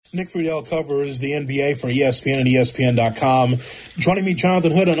Nick Friedel covers the NBA for ESPN and ESPN.com. Joining me,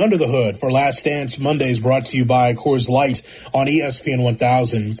 Jonathan Hood on Under the Hood for Last Dance Mondays, brought to you by Coors Light on ESPN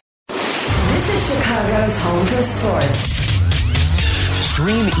 1000. This is Chicago's home for sports.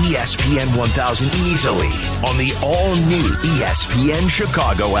 Stream ESPN 1000 easily on the all-new ESPN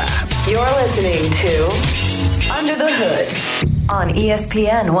Chicago app. You're listening to Under the Hood on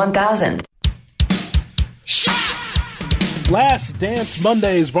ESPN 1000. Last Dance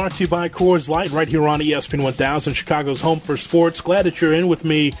Mondays brought to you by Coors Light right here on ESPN 1000, Chicago's home for sports. Glad that you're in with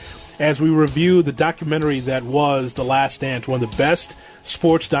me as we review the documentary that was The Last Dance, one of the best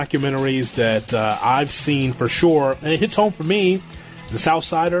sports documentaries that I've seen for sure. And it hits home for me as a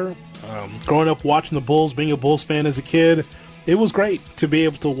Southsider, growing up watching the Bulls, being a Bulls fan as a kid. It was great to be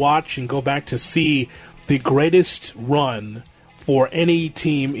able to watch and go back to see the greatest run for any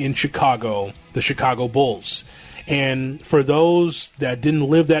team in Chicago, the Chicago Bulls. And for those that didn't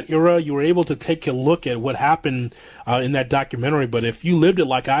live that era, you were able to take a look at what happened in that documentary. But if you lived it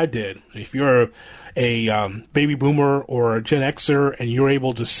like I did, if you're a baby boomer or a Gen Xer and you're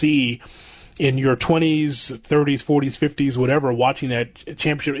able to see in your 20s, 30s, 40s, 50s, whatever, watching that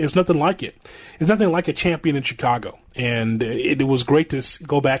championship, it's nothing like it. It's nothing like a champion in Chicago. And it was great to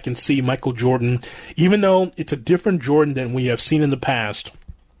go back and see Michael Jordan, even though it's a different Jordan than we have seen in the past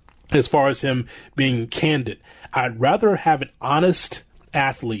as far as him being candid. I'd rather have an honest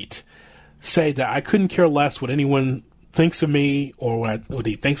athlete say that I couldn't care less what anyone thinks of me or what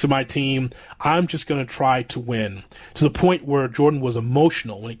he thinks of my team. I'm just going to try to win, to the point where Jordan was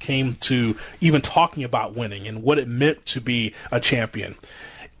emotional when it came to even talking about winning and what it meant to be a champion.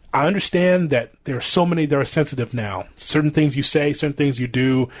 I understand that there are so many that are sensitive now. Certain things you say, certain things you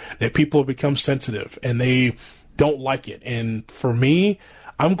do, that people have become sensitive and they don't like it. And for me,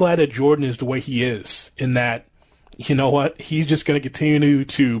 I'm glad that Jordan is the way he is, in that, you know what, he's just going to continue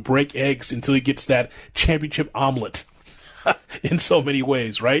to break eggs until he gets that championship omelet in so many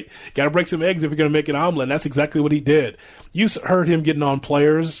ways, right? Got to break some eggs if you're going to make an omelet, and that's exactly what he did. You heard him getting on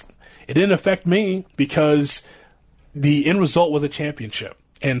players. It didn't affect me because the end result was a championship.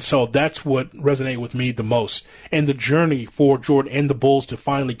 And so that's what resonated with me the most. And the journey for Jordan and the Bulls to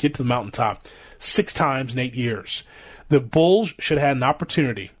finally get to the mountaintop 6 times in 8 years. The Bulls should have had an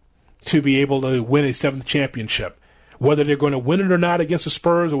opportunity to be able to win a 7th championship. Whether they're going to win it or not against the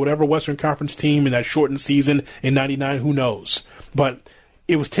Spurs or whatever Western Conference team in that shortened season in 99, who knows? But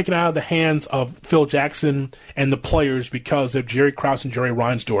it was taken out of the hands of Phil Jackson and the players because of Jerry Krause and Jerry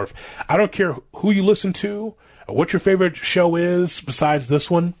Reinsdorf. I don't care who you listen to or what your favorite show is besides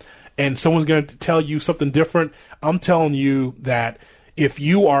this one, and someone's going to tell you something different. I'm telling you that if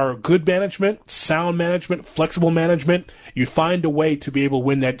you are good management, sound management, flexible management, you find a way to be able to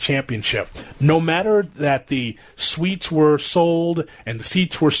win that championship. No matter that the suites were sold and the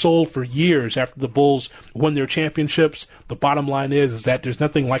seats were sold for years after the Bulls won their championships, the bottom line is that there's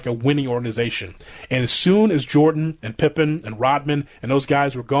nothing like a winning organization. And as soon as Jordan and Pippen and Rodman and those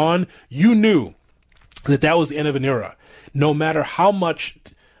guys were gone, you knew that that was the end of an era. No matter how much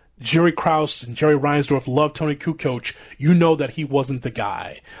Jerry Krause and Jerry Reinsdorf loved Tony Kukoc, you know that he wasn't the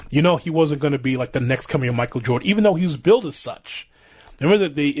guy. You know he wasn't going to be like the next coming of Michael Jordan, even though he was built as such. Remember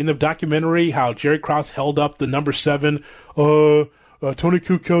that in the documentary how Jerry Krause held up the number 7? Tony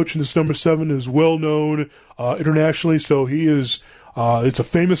Kukoc and this number 7 is well known internationally, so he is. It's a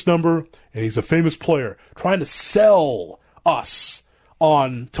famous number and he's a famous player. Trying to sell us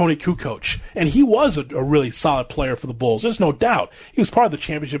on Tony Kukoc. And he was a really solid player for the Bulls. There's no doubt. He was part of the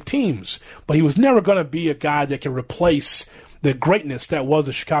championship teams. But he was never going to be a guy that can replace the greatness that was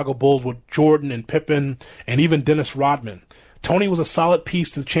the Chicago Bulls with Jordan and Pippen and even Dennis Rodman. Tony was a solid piece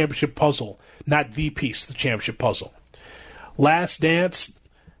to the championship puzzle, not the piece to the championship puzzle. Last Dance,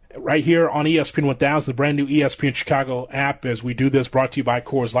 right here on ESPN 1000, the brand new ESPN Chicago app, as we do this, brought to you by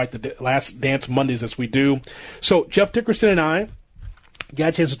Coors Light, the Last Dance Mondays as we do. So Jeff Dickerson and I got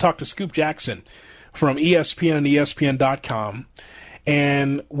a chance to talk to Scoop Jackson from ESPN and ESPN.com,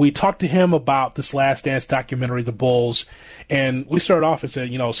 and we talked to him about this Last Dance documentary, The Bulls, and we started off and said,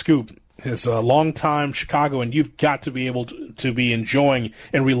 you know, Scoop, it's a long time Chicago, and you've got to be able to be enjoying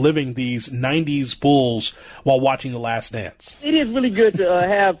and reliving these 90s Bulls while watching The Last Dance. It is really good to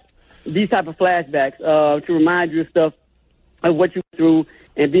have these type of flashbacks to remind you of stuff, of what you went through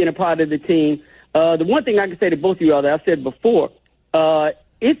and being a part of the team. The one thing I can say to both of you all that I've said before,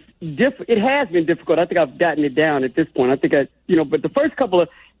 it's it has been difficult. I think I've gotten it down at this point. I think but the first couple of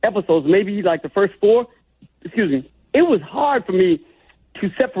episodes, maybe like the first 4, it was hard for me to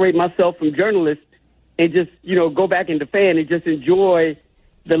separate myself from journalists and just, go back into fan and just enjoy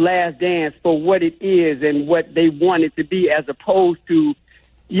The Last Dance for what it is and what they want it to be, as opposed to,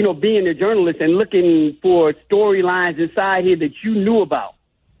 being a journalist and looking for storylines inside here that you knew about,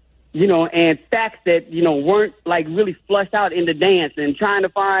 and facts that, weren't like really flushed out in the dance, and trying to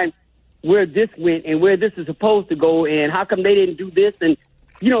find where this went and where this is supposed to go and how come they didn't do this. And,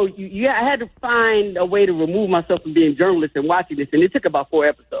 I had to find a way to remove myself from being a journalist and watching this. And it took about 4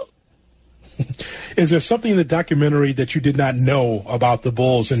 episodes. Is there something in the documentary that you did not know about the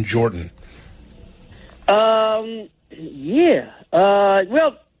Bulls and Jordan? Yeah.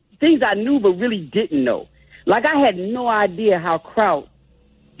 Well, things I knew but really didn't know. Like, I had no idea how Kraut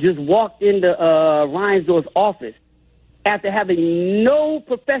just walked into Reinsdorf's office after having no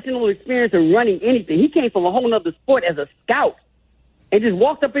professional experience in running anything. He came from a whole other sport as a scout and just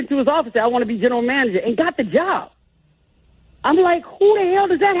walked up into his office and said, I want to be general manager, and got the job. I'm like, who the hell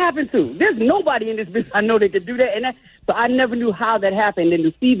does that happen to? There's nobody in this business I know that could do that. And so I never knew how that happened. And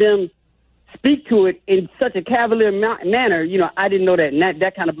to see them speak to it in such a cavalier manner, I didn't know that. And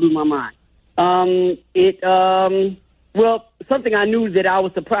that kind of blew my mind. Well, something I knew that I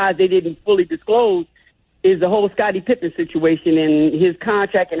was surprised they didn't fully disclose is the whole Scottie Pippen situation and his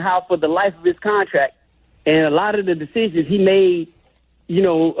contract, and how for the life of his contract and a lot of the decisions he made,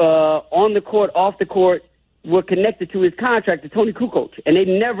 on the court, off the court, were connected to his contract to Tony Kukoc. And they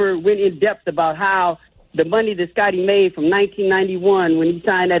never went in depth about how the money that Scottie made from 1991 when he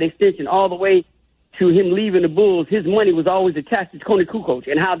signed that extension all the way to him leaving the Bulls, his money was always attached to Tony Kukoc,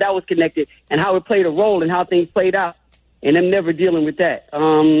 and how that was connected and how it played a role in how things played out, and them never dealing with that.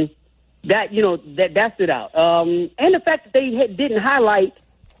 That stood out. And the fact that they didn't highlight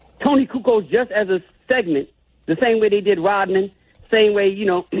Tony Kukoc just as a segment, the same way they did Rodman, same way,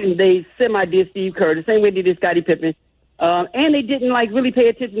 they semi-did Steve Kerr, the same way they did Scottie Pippen. And they didn't, really pay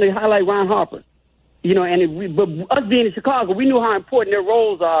attention to highlight Ron Harper. But us being in Chicago, we knew how important their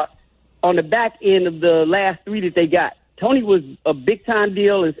roles are on the back end of the last 3 that they got. Tony was a big-time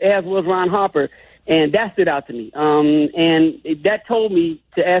deal, as was Ron Harper, and that stood out to me. And that told me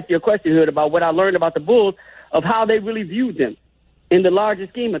to ask your question, Hood, about what I learned about the Bulls, of how they really viewed them in the larger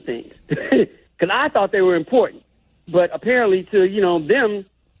scheme of things. Because I thought they were important. But apparently to, them,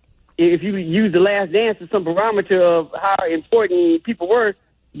 if you use The Last Dance as some barometer of how important people were,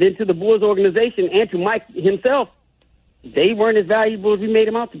 then to the Bulls organization and to Mike himself, they weren't as valuable as we made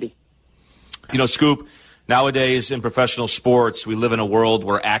them out to be. Scoop, nowadays in professional sports, we live in a world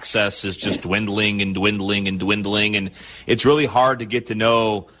where access is just dwindling and dwindling and dwindling, and it's really hard to get to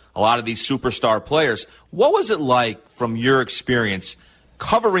know a lot of these superstar players. What was it like from your experience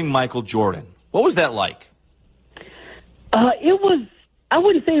covering Michael Jordan? What was that like? I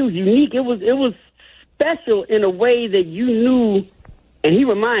wouldn't say it was unique. It was special in a way that you knew, and he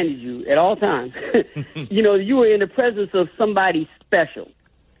reminded you at all times, you were in the presence of somebody special.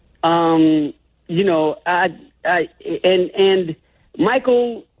 And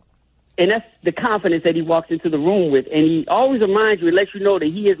Michael, and that's the confidence that he walks into the room with. And he always reminds you and lets you know that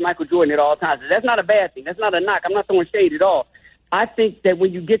he is Michael Jordan at all times. That's not a bad thing. That's not a knock. I'm not throwing shade at all. I think that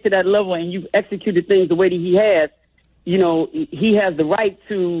when you get to that level and you've executed things the way that he has, he has the right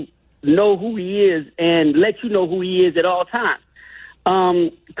to know who he is and let you know who he is at all times.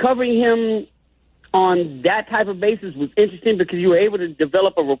 Covering him on that type of basis was interesting because you were able to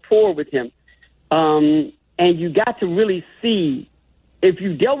develop a rapport with him. And you got to really see, if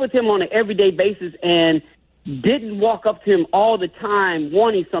you dealt with him on an everyday basis and didn't walk up to him all the time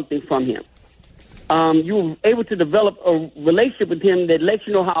wanting something from him, you were able to develop a relationship with him that lets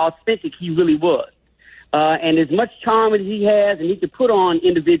you know how authentic he really was. And as much charm as he has and he could put on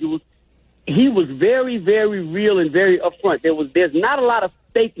individuals, he was very, very real and very upfront. There's not a lot of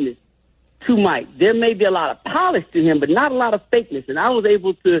fakeness to Mike. There may be a lot of polish to him, but not a lot of fakeness. And I was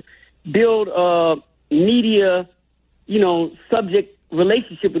able to build a media, subject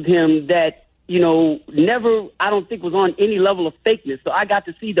relationship with him that, never, I don't think, was on any level of fakeness. So I got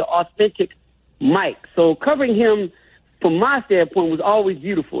to see the authentic Mike. So covering him from my standpoint was always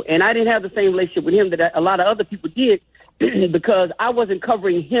beautiful. And I didn't have the same relationship with him that a lot of other people did because I wasn't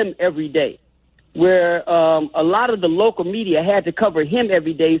covering him every day, where a lot of the local media had to cover him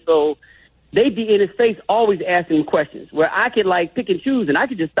every day. So they'd be in his face always asking him questions, where I could pick and choose, and I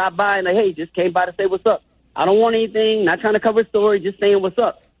could just stop by and hey, just came by to say what's up. I don't want anything, not trying to cover a story, just saying what's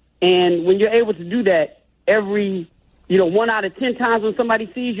up. And when you're able to do that every, 1 out of 10 times when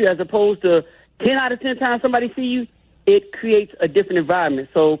somebody sees you, as opposed to 10 out of 10 times somebody sees you, it creates a different environment.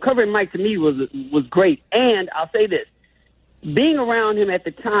 So covering Mike to me was great. And I'll say this, being around him at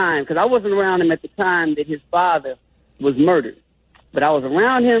the time, because I wasn't around him at the time that his father was murdered, but I was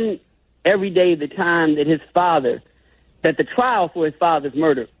around him every day the time that that the trial for his father's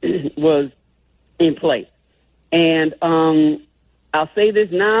murder was in play. And I'll say this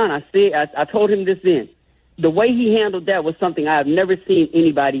now, and I told him this then. The way he handled that was something I have never seen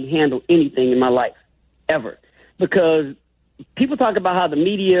anybody handle anything in my life, ever. Because people talk about how the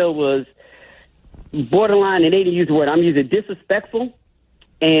media was borderline, and they didn't use the word. I'm using disrespectful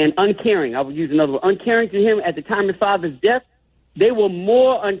and uncaring. I would use another word. Uncaring to him at the time of his father's death. They were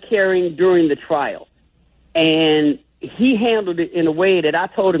more uncaring during the trial. And he handled it in a way that I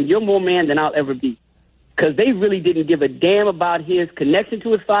told him, you're more man than I'll ever be. Because they really didn't give a damn about his connection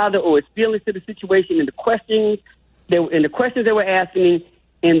to his father or his feelings to the situation and the questions they were asking him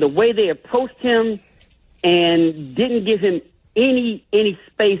and the way they approached him and didn't give him any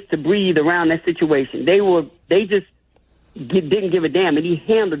space to breathe around that situation. They just didn't give a damn, and he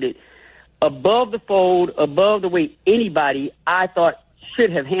handled it above the fold, above the way anybody I thought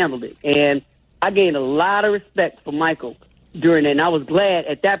should have handled it. And I gained a lot of respect for Michael during that, and I was glad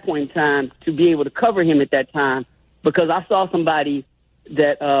at that point in time to be able to cover him at that time because I saw somebody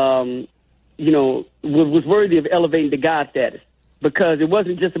that, was worthy of elevating to God status because it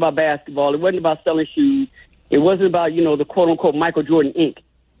wasn't just about basketball. It wasn't about selling shoes. It wasn't about, the quote-unquote Michael Jordan Inc.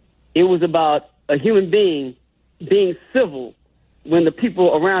 It was about a human being being civil when the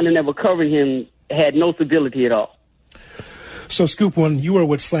people around him that were covering him had no civility at all. So, Scoop, when you were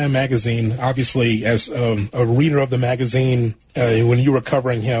with Slam Magazine, obviously as a reader of the magazine, when you were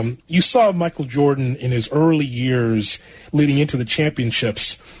covering him, you saw Michael Jordan in his early years leading into the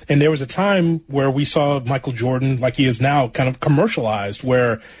championships. And there was a time where we saw Michael Jordan, like he is now, kind of commercialized,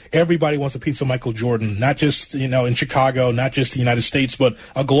 where everybody wants a piece of Michael Jordan, not just, in Chicago, not just the United States, but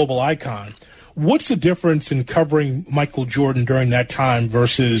a global icon. What's the difference in covering Michael Jordan during that time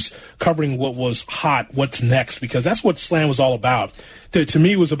versus covering what was hot, what's next? Because that's what Slam was all about. To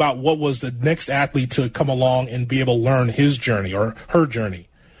me, it was about what was the next athlete to come along and be able to learn his journey or her journey.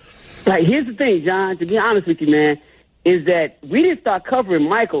 Right. Here's the thing, John, to be honest with you, man, is that we didn't start covering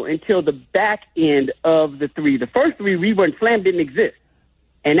Michael until the back end of the three. The first three, Slam didn't exist.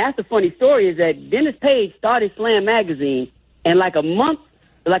 And that's the funny story is that Dennis Page started Slam Magazine, and like a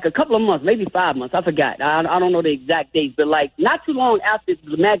couple of months, maybe 5 months, I forgot. I don't know the exact dates, but not too long after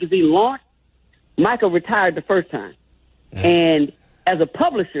the magazine launched, Michael retired the first time. And as a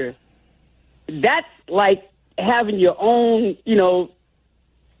publisher, that's like having your own,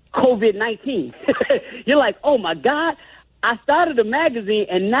 COVID-19. You're like, oh my God, I started a magazine,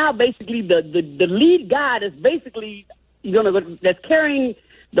 and now basically the lead guy that's basically that's carrying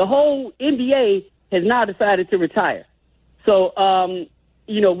the whole NBA has now decided to retire. So,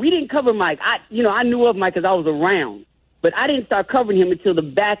 we didn't cover Mike. I knew of Mike because I was around, but I didn't start covering him until the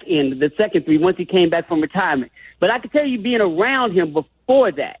back end, the second three, once he came back from retirement. But I could tell you being around him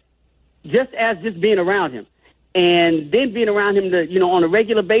before that, just being around him, and then being around him, on a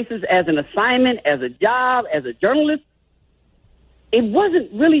regular basis as an assignment, as a job, as a journalist, it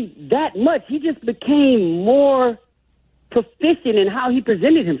wasn't really that much. He just became more proficient in how he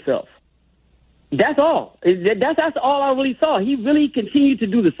presented himself. That's all. That's all I really saw. He really continued to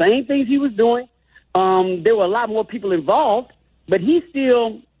do the same things he was doing. There were a lot more people involved, but he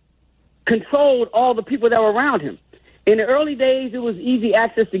still controlled all the people that were around him. In the early days, it was easy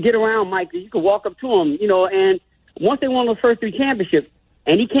access to get around Mike. You could walk up to him, and once they won those first three championships,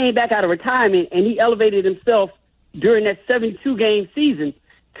 and he came back out of retirement, and he elevated himself during that 72-game season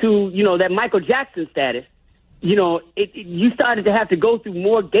to, that Michael Jackson status, you started to have to go through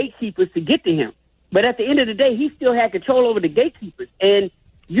more gatekeepers to get to him. But at the end of the day, he still had control over the gatekeepers. And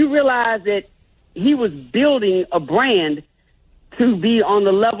you realize that he was building a brand to be on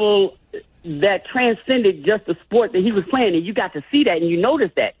the level that transcended just the sport that he was playing. And you got to see that and you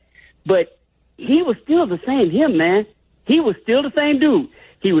noticed that. But he was still the same him, man. He was still the same dude.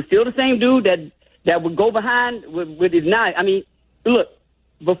 He was still the same dude that would go behind with his knife. I mean, look,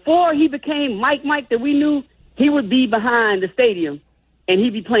 before he became Mike that we knew, he would be behind the stadium and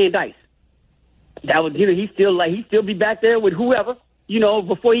he'd be playing dice. That would, he'd still be back there with whoever,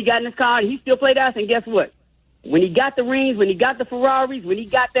 before he got in his car, and he still played dice. And guess what? When he got the rings, when he got the Ferraris, when he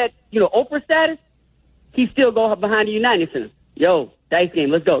got that, Oprah status, he still go behind the United Center. Yo, dice game,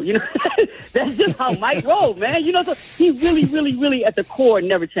 let's go. That's just how Mike rolled, man. So he really, really, really at the core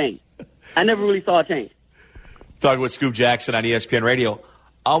never changed. I never really saw a change. Talking with Scoop Jackson on ESPN Radio.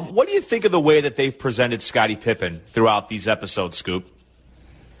 What do you think of the way that they've presented Scottie Pippen throughout these episodes, Scoop?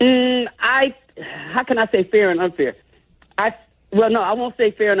 How can I say fair and unfair? I won't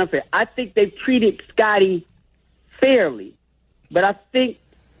say fair and unfair. I think they've treated Scottie fairly, but I think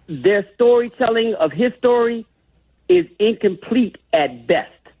their storytelling of his story is incomplete at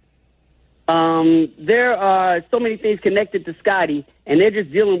best. There are so many things connected to Scottie, and they're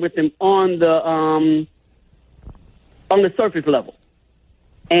just dealing with him on the surface level.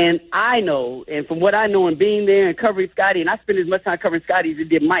 And I know, and from what I know and being there and covering Scotty, and I spent as much time covering Scotty as it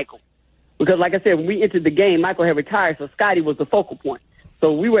did Michael. Because, like I said, when we entered the game, Michael had retired, so Scotty was the focal point.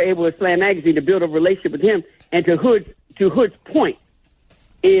 So we were able at Slam Magazine to build a relationship with him. And to Hood's point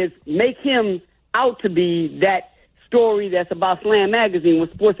is make him out to be that story that's about Slam Magazine when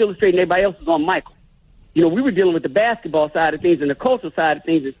Sports Illustrated and everybody else was on Michael. You know, we were dealing with the basketball side of things and the cultural side of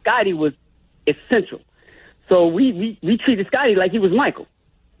things, and Scotty was essential. So we treated Scotty like he was Michael.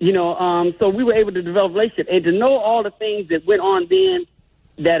 You know, so we were able to develop a relationship. And to know all the things that went on then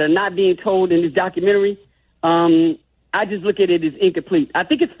that are not being told in this documentary, I just look at it as incomplete. I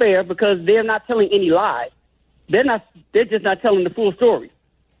think it's fair because they're not telling any lies. They're just not telling the full story.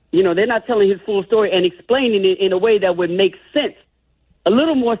 You know, they're not telling his full story and explaining it in a way that would make sense, a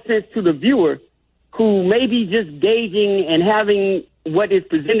little more sense to the viewer who may be just gauging and having what is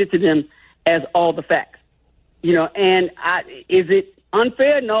presented to them as all the facts. You know, and is it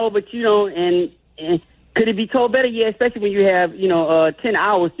unfair? No, but, you know, and could it be told better? Yeah, especially when you have, 10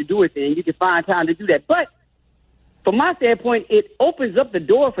 hours to do it then. You can find time to do that. But from my standpoint, it opens up the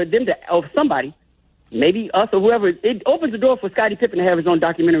door for them or somebody, maybe us or whoever, it opens the door for Scottie Pippen to have his own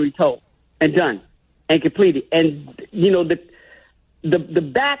documentary told and done and completed. And, you know, the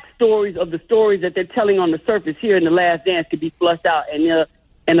backstories of the stories that they're telling on the surface here in The Last Dance could be flushed out.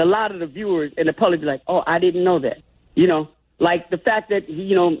 And a lot of the viewers and the public be like, oh, I didn't know that. You know, like the fact that,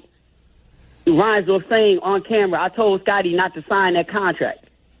 Reinsdorf saying on camera, I told Scotty not to sign that contract.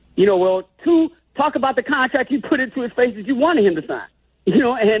 You know, well, talk about the contract you put into his face that you wanted him to sign. You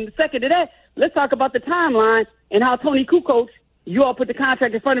know, and second to that, let's talk about the timeline and how Tony Kukoc, you all put the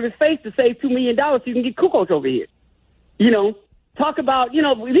contract in front of his face to save $2 million so you can get Kukoc over here. You know, talk about,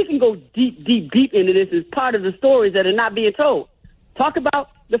 we can go deep into this as part of the stories that are not being told. Talk about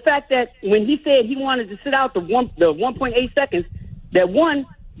the fact that when he said he wanted to sit out the 1.8 seconds, that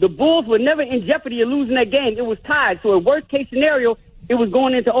the Bulls were never in jeopardy of losing that game. It was tied. So a worst-case scenario, it was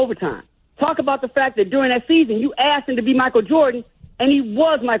going into overtime. Talk about the fact that during that season, you asked him to be Michael Jordan, and he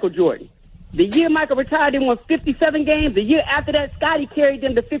was Michael Jordan. The year Michael retired, they won 57 games. The year after that, Scotty carried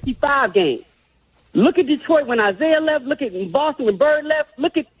them to 55 games. Look at Detroit when Isaiah left. Look at Boston when Bird left.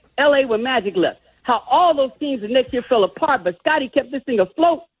 Look at L.A. when Magic left. How all those teams the next year fell apart, but Scotty kept this thing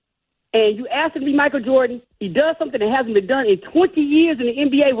afloat. And you asked him to be Michael Jordan. He does something that hasn't been done in 20 years in the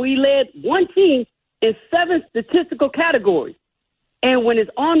NBA, where he led one team in 7 statistical categories. And when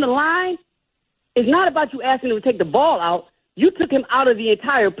it's on the line, it's not about you asking him to take the ball out. You took him out of the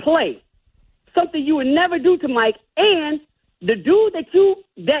entire play, something you would never do to Mike. And the dude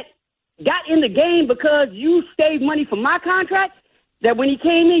that got in the game because you saved money from my contract, that when he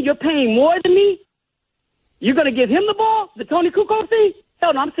came in, you're paying more than me, you're going to give him the ball, the Tony Kukoc thing?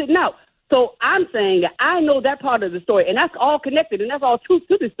 Hell no, I'm sitting out. So I'm saying that I know that part of the story, and that's all connected, and that's all truth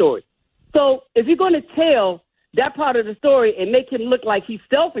to the story. So if you're going to tell that part of the story and make him look like he's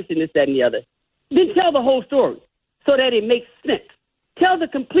selfish in this, that, and the other, then tell the whole story so that it makes sense. Tell the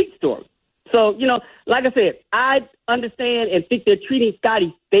complete story. So, like I said, I understand and think they're treating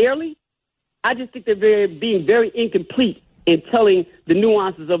Scotty fairly. I just think they're being very incomplete in telling the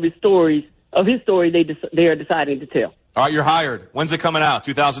nuances of his story they are deciding to tell. All right, you're hired. When's it coming out?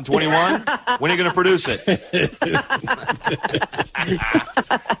 2021? When are you going to produce it?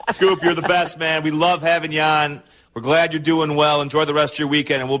 Scoop, you're the best, man. We love having you on. We're glad you're doing well. Enjoy the rest of your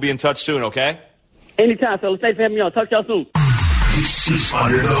weekend, and we'll be in touch soon, okay? Anytime, fellas. Thanks for having me on. Talk to y'all soon. This is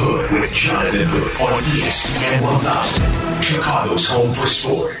Under the Hood with Jonathan Hood on ESPN 1000, Chicago's home for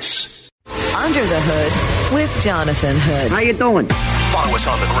sports. Under the Hood with Jonathan Hood. How you doing? Follow us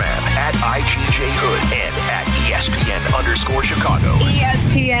on the gram at IGJHood and at ESPN_Chicago.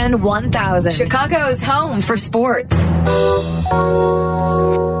 ESPN 1000, Chicago's home for sports.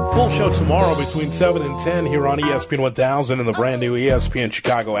 Full show tomorrow between 7 and 10 here on ESPN 1000 and the brand new ESPN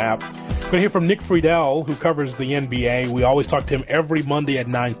Chicago app. We're going to hear from Nick Friedel, who covers the NBA. We always talk to him every Monday at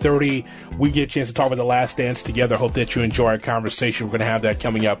 9:30. We get a chance to talk about The Last Dance together. Hope that you enjoy our conversation. We're going to have that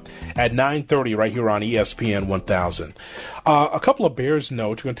coming up at 9:30 right here on ESPN 1000. A couple of Bears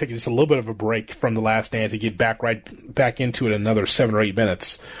notes. We're going to take just a little bit of a break from The Last Dance and get back into it in another 7 or 8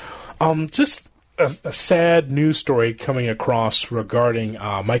 minutes. Just a sad news story coming across regarding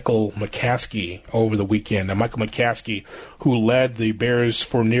Michael McCaskey over the weekend. Michael McCaskey, who led the Bears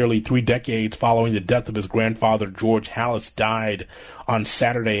for nearly 3 decades following the death of his grandfather, George Halas, died on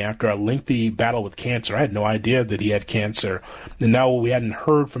Saturday after a lengthy battle with cancer. I had no idea that he had cancer. And now we hadn't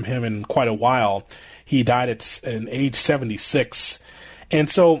heard from him in quite a while. He died at age 76. And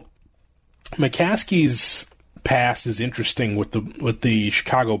so McCaskey's past is interesting with the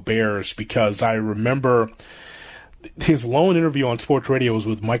Chicago Bears, because I remember his lone interview on sports radio was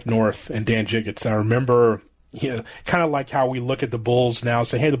with Mike North and Dan Jiggets. I remember, kind of like how we look at the Bulls now,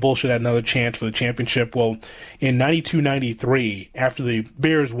 say, hey, the Bulls should have another chance for the championship. Well, in 92-93, after the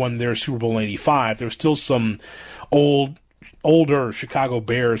Bears won their Super Bowl in 85, there was still some older Chicago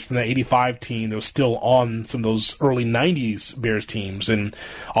Bears from the 85 team that was still on some of those early 90s Bears teams. And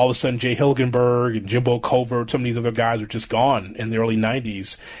all of a sudden, Jay Hilgenberg and Jimbo Covert, some of these other guys were just gone in the early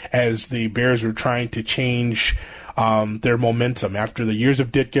 90s as the Bears were trying to change their momentum. After the years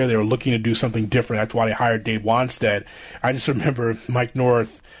of Ditka, they were looking to do something different. That's why they hired Dave Wanstead. I just remember Mike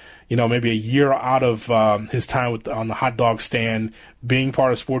North, maybe a year out of his time on the hot dog stand, being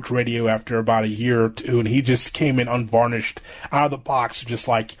part of sports radio after about a year or two, and he just came in unvarnished out of the box, just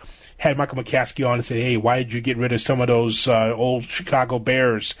like had Michael McCaskey on and said, hey, why did you get rid of some of those old Chicago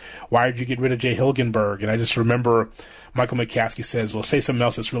Bears? Why did you get rid of Jay Hilgenberg? And I just remember Michael McCaskey says, well, say something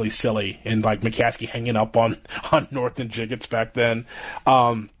else that's really silly. And like McCaskey hanging up on North and Jiggets back then.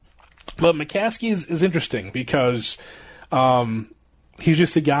 But McCaskey is interesting because he's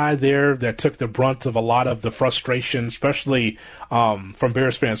just a guy there that took the brunt of a lot of the frustration, especially from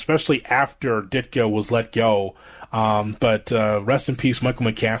Bears fans, especially after Ditka was let go. But rest in peace, Michael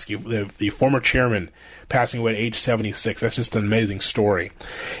McCaskey, the former chairman, passing away at age 76. That's just an amazing story.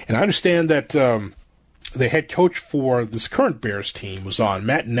 And I understand that the head coach for this current Bears team was on,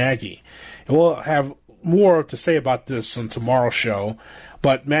 Matt Nagy. And we'll have more to say about this on tomorrow's show.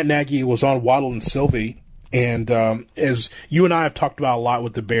 But Matt Nagy was on Waddle and Sylvie. And as you and I have talked about a lot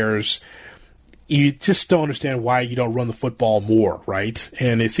with the Bears, you just don't understand why you don't run the football more, right?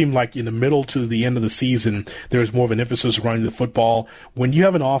 And it seemed like in the middle to the end of the season, there was more of an emphasis on running the football. When you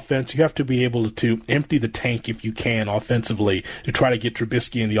have an offense, you have to be able to empty the tank if you can offensively to try to get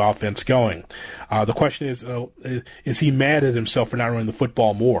Trubisky and the offense going. The question is he mad at himself for not running the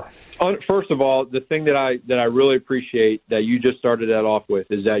football more? First of all, the thing that I really appreciate that you just started that off with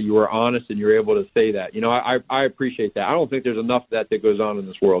is that you were honest and you're able to say that. I appreciate that. I don't think there's enough of that goes on in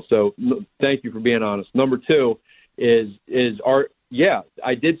this world. So thank you for being honest. Number two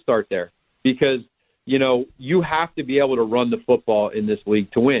I did start there because, you have to be able to run the football in this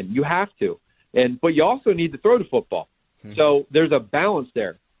league to win. You have to. But you also need to throw the football. Mm-hmm. So there's a balance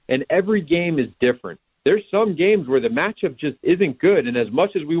there. And every game is different. There's some games where the matchup just isn't good, and as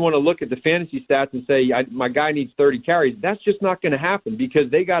much as we want to look at the fantasy stats and say, my guy needs 30 carries, that's just not going to happen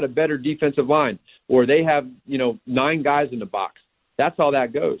because they got a better defensive line or they have, 9 guys in the box. That's how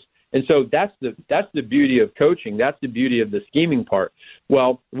that goes. And so that's the beauty of coaching. That's the beauty of the scheming part.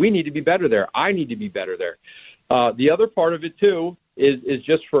 Well, we need to be better there. I need to be better there. The other part of it, too, is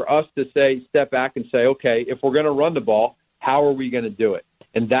just for us to step back and say, okay, if we're going to run the ball, how are we going to do it?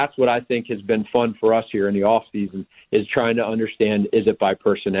 And that's what I think has been fun for us here in the off season is trying to understand, is it by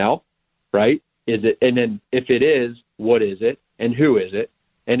personnel, right? Is it, and then if it is, what is it and who is it?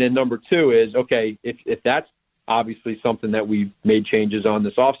 And then number two is, okay, if that's obviously something that we've made changes on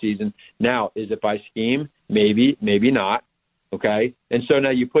this off season, now is it by scheme? Maybe, maybe not. Okay. And so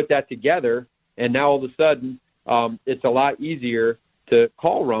now you put that together and now all of a sudden it's a lot easier to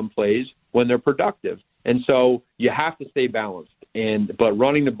call run plays when they're productive. And so you have to stay balanced. But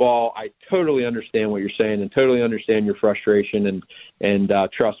running the ball, I totally understand what you're saying and totally understand your frustration. And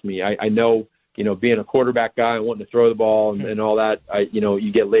trust me, I know, being a quarterback guy and wanting to throw the ball and all that,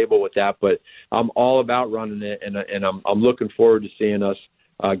 you get labeled with that. But I'm all about running it, and I'm looking forward to seeing us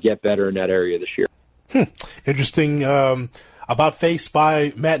get better in that area this year. Interesting. About face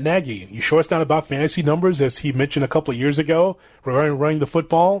by Matt Nagy. You sure it's not about fantasy numbers, as he mentioned a couple of years ago, running the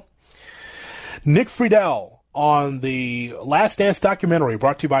football? Nick Friedel on the Last Dance documentary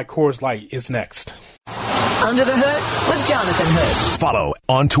brought to you by Coors Light is next. Under the Hood with Jonathan Hood. Follow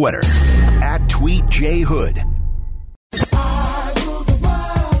on Twitter @TweetJHood. I rule the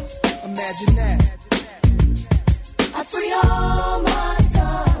world. Imagine that. I free all my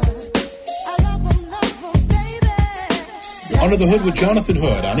sons. I love them, baby. Under the Hood with Jonathan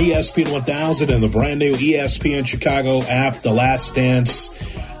Hood on ESPN 1000 and the brand new ESPN Chicago app, The Last Dance.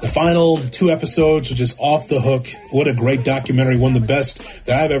 The final 2 episodes are just off the hook. What a great documentary, one of the best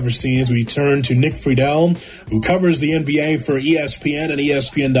that I've ever seen. As we turn to Nick Friedel, who covers the NBA for ESPN and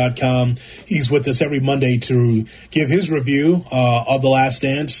ESPN.com. He's with us every Monday to give his review of The Last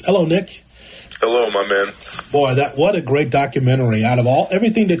Dance. Hello, Nick. Hello, my man. Boy, what a great documentary. Out of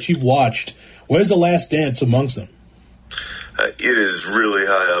everything that you've watched, where's The Last Dance amongst them? It is really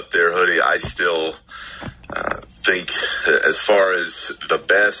high up there, Hoodie. I still think as far as the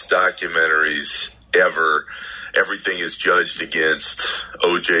best documentaries ever, everything is judged against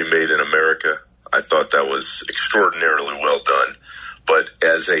O.J. Made in America. I thought that was extraordinarily well done. But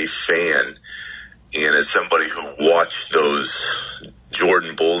as a fan, And as somebody who watched those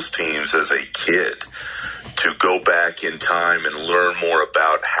Jordan Bulls teams as a kid, to go back in time and learn more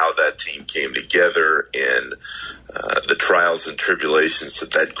about how that team came together and the trials and tribulations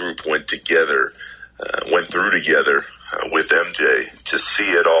that group went through together with MJ, to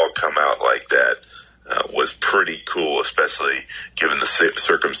see it all come out like that was pretty cool, especially given the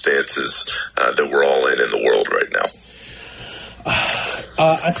circumstances that we're all in the world right now.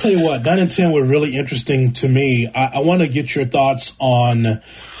 I tell you what, 9 and 10 were really interesting to me. I want to get your thoughts on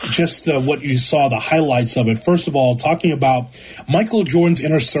just what you saw, the highlights of it. First of all, talking about Michael Jordan's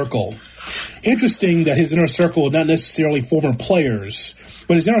inner circle. Interesting that his inner circle was not necessarily former players,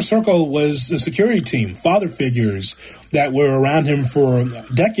 but his inner circle was the security team, father figures that were around him for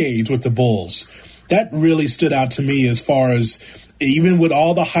decades with the Bulls. That really stood out to me as far as, even with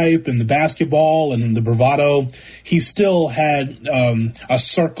all the hype and the basketball and the bravado, he still had a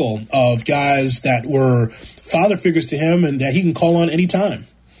circle of guys that were father figures to him and that he can call on anytime.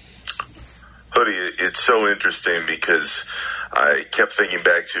 Hoodie, it's so interesting because I kept thinking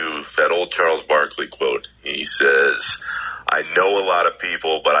back to that old Charles Barkley quote. He says, "I know a lot of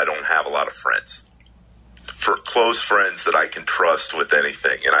people, but I don't have a lot of friends. For close friends that I can trust with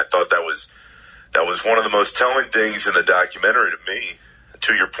anything." And I thought that was one of the most telling things in the documentary to me.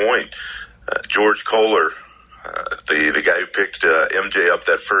 To your point, George Kohler, the guy who picked MJ up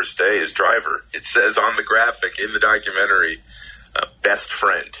that first day, his driver, it says on the graphic in the documentary, best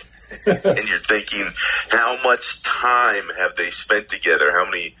friend. And you're thinking, how much time have they spent together? How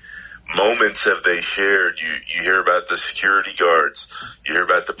many moments have they shared? You hear about the security guards. You hear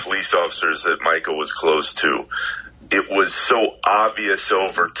about the police officers that Michael was close to. It was so obvious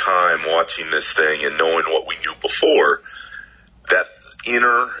over time watching this thing and knowing what we knew before, that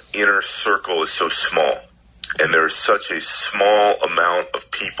inner circle is so small. And there's such a small amount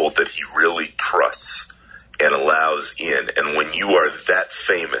of people that he really trusts and allows in. And when you are that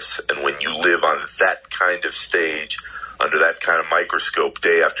famous and when you live on that kind of stage, under that kind of microscope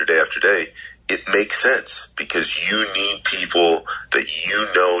day after day after day, it makes sense because you need people that you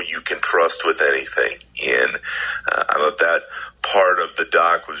know you can trust with anything. And I thought that part of the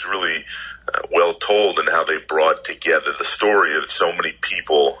doc was really well told, and how they brought together the story of so many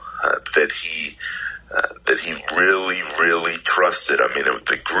people that he really, really trusted. I mean,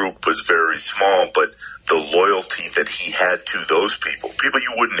 the group was very small, but the loyalty that he had to those people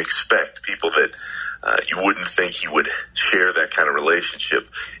you wouldn't expect, people that you wouldn't think he would share that kind of relationship.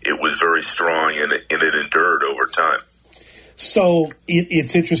 It was very strong, and it endured over time. So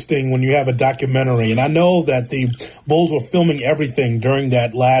it's interesting when you have a documentary, and I know that the Bulls were filming everything during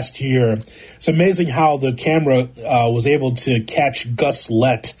that last year. It's amazing how the camera was able to catch Gus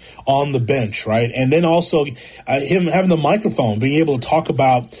Lett on the bench, right? And then also him having the microphone, being able to talk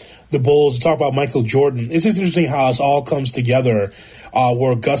about the Bulls, talk about Michael Jordan. It's just interesting how it all comes together.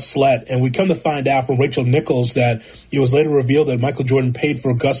 Were Gus Lett, and we come to find out from Rachel Nichols that it was later revealed that Michael Jordan paid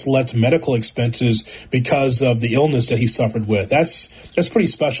for Gus Lett's medical expenses because of the illness that he suffered with. That's a pretty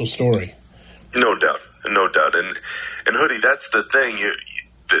special story. No doubt. And Hoodie, that's the thing.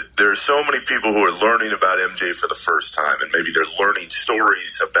 There are so many people who are learning about MJ for the first time, and maybe they're learning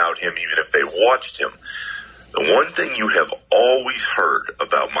stories about him even if they watched him. The one thing you have always heard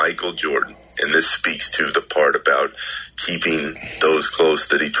about Michael Jordan, and this speaks to the part about keeping those close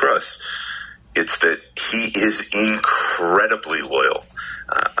that he trusts, it's that he is incredibly loyal.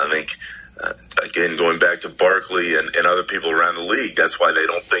 I think, again, going back to Barkley and other people around the league, that's why they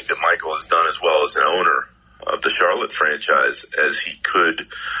don't think that Michael has done as well as an owner of the Charlotte franchise as he could,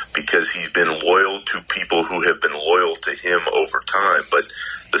 because he's been loyal to people who have been loyal to him over time. But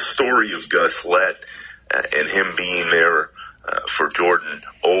the story of Gus Lett and him being there for Jordan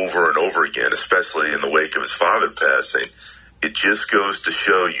over and over again, especially in the wake of his father passing, it just goes to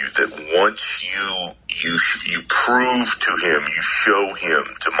show you that once you prove to him, you show him,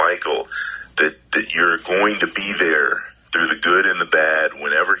 to Michael, that you're going to be there through the good and the bad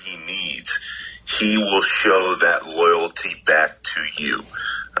whenever he needs, he will show that loyalty back to you.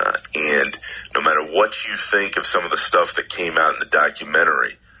 And no matter what you think of some of the stuff that came out in the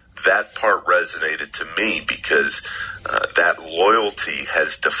documentary, that part resonated to me because that loyalty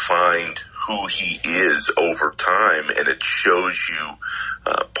has defined who he is over time, and it shows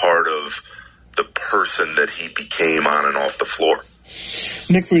you part of the person that he became on and off the floor.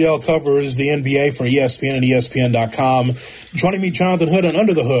 Nick Friedel covers the NBA for ESPN and ESPN.com. Joining me, Jonathan Hood on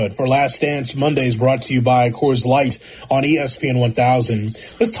Under the Hood for Last Dance Mondays, brought to you by Coors Light on ESPN 1000.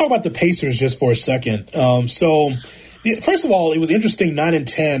 Let's talk about the Pacers just for a second. First of all, it was interesting, 9 and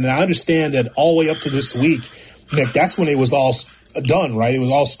 10, and I understand that all the way up to this week, Nick, that's when it was all done, right? It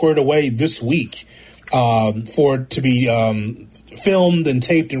was all squared away this week. for it to be filmed and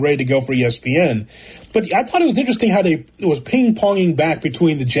taped and ready to go for ESPN. But I thought it was interesting how it was ping-ponging back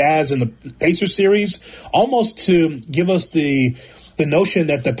between the Jazz and the Pacers series, almost to give us the notion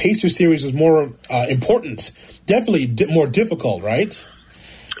that the Pacers series was more important, definitely more difficult, right?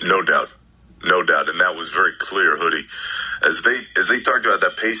 No doubt. No doubt, and that was very clear, Hoodie. As they talked about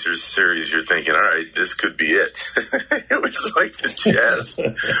that Pacers series, you're thinking, all right, this could be it. It was like the Jazz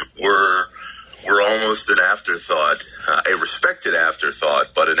were almost an afterthought, a respected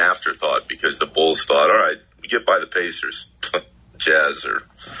afterthought, but an afterthought because the Bulls thought, all right, we get by the Pacers. The Jazz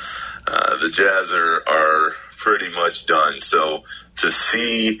are pretty much done. So to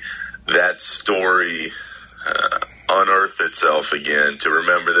see that story unearth itself again, to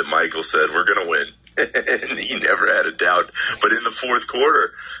remember that Michael said, we're going to win. And he never had a doubt. But in the fourth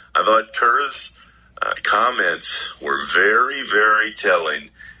quarter, I thought Kerr's comments were very, very telling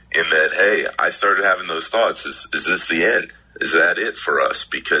in that, hey, I started having those thoughts. Is this the end? Is that it for us?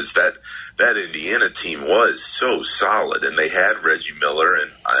 Because that Indiana team was so solid, and they had Reggie Miller,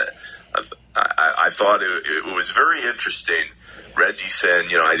 and I thought it was very interesting. Reggie saying,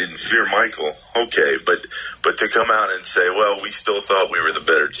 I didn't fear Michael. Okay, but to come out and say, well, we still thought we were the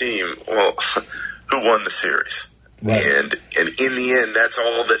better team. Well, who won the series? Right. And in the end,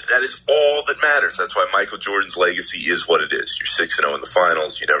 that is all that matters. That's why Michael Jordan's legacy is what it is. You're 6-0 in the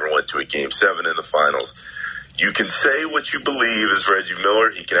finals. You never went to a Game 7 in the finals. You can say what you believe as Reggie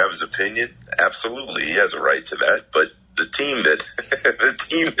Miller. He can have his opinion. Absolutely, he has a right to that. But the team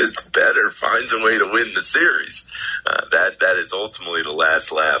that's better finds a way to win the series. That is ultimately the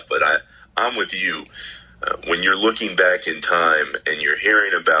last laugh. But I'm with you. When you're looking back in time and you're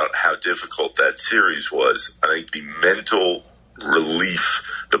hearing about how difficult that series was, I think the mental relief,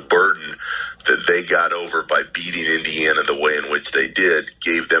 the burden that they got over by beating Indiana the way in which they did,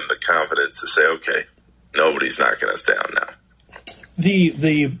 gave them the confidence to say, okay, nobody's knocking us down now.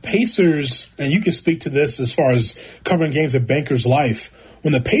 The Pacers, and you can speak to this as far as covering games at Bankers Life,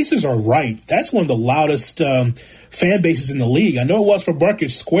 when the Pacers are right, that's one of the loudest fan bases in the league. I know it was for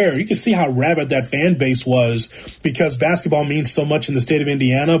Market Square. You can see how rabid that fan base was because basketball means so much in the state of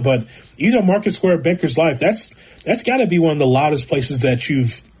Indiana. But either Market Square or Bankers Life, that's got to be one of the loudest places that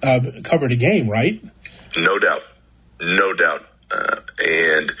you've covered a game, right? No doubt. No doubt.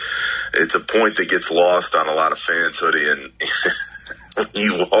 And it's a point that gets lost on a lot of fans, Hoodie, and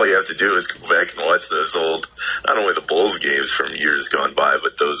all you have to do is go back and watch those old, not only the Bulls games from years gone by,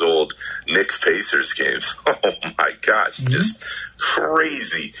 but those old Knicks-Pacers games. Oh, my gosh, just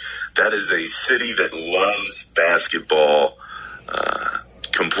crazy. That is a city that loves basketball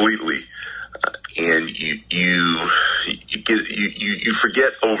completely. And you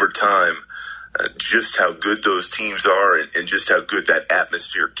forget over time just how good those teams are and just how good that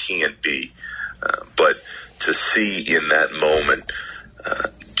atmosphere can be. But to see in that moment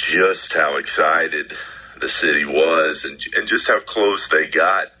just how excited the city was and just how close they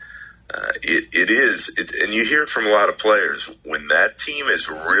got, and you hear it from a lot of players, when that team is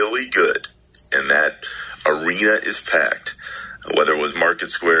really good and that arena is packed, whether it was Market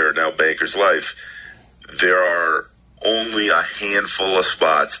Square or now Bankers Life, there are only a handful of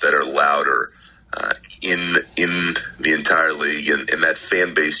spots that are louder in the entire league, and that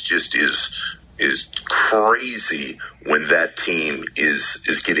fan base just is crazy when that team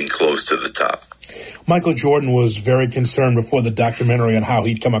is getting close to the top. Michael Jordan was very concerned before the documentary on how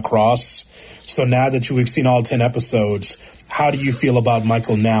he'd come across. So now that we've seen all 10 episodes, how do you feel about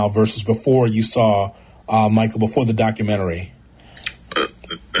Michael now versus before you saw Michael before the documentary?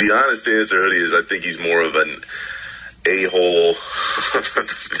 The honest answer, Hoodie, is I think he's more of an a-hole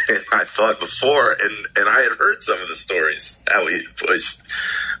than I thought before, and I had heard some of the stories, how he had pushed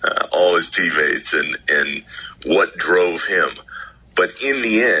all his teammates and what drove him. But in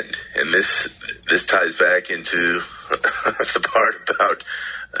the end, and this ties back into the part about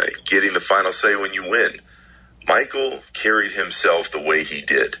getting the final say when you win, Michael carried himself the way he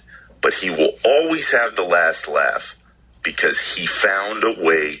did, but he will always have the last laugh because he found a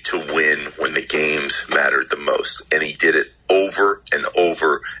way to win when the games mattered the most. And he did it over and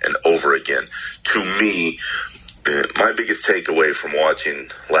over and over again. To me, my biggest takeaway from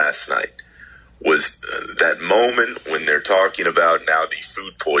watching last night was that moment when they're talking about now the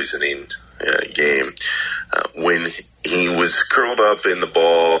food poisoning game, when he was curled up in the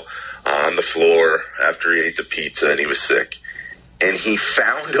ball on the floor after he ate the pizza and he was sick. And he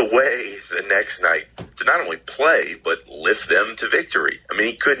found a way the next night to not only play, but lift them to victory. I mean,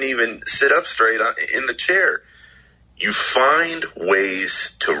 he couldn't even sit up straight in the chair. You find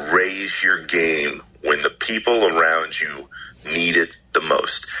ways to raise your game when the people around you need it the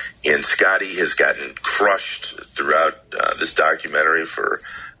most. And Scotty has gotten crushed throughout this documentary for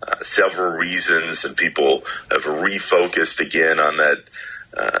several reasons, and people have refocused again on that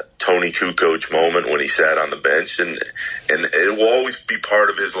Tony Kukoc moment when he sat on the bench, and it will always be part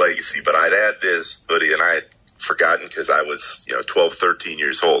of his legacy. But I'd add this, Hoodie, and I had forgotten because I was 12, 13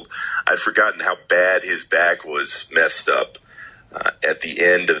 years old. I'd forgotten how bad his back was messed up at the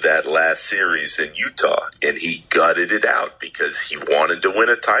end of that last series in Utah, and he gutted it out because he wanted to win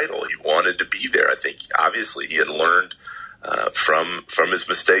a title. He wanted to be there. I think obviously he had learned from his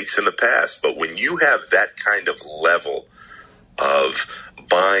mistakes in the past. But when you have that kind of level of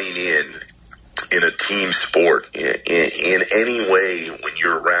buying in a team sport in any way, when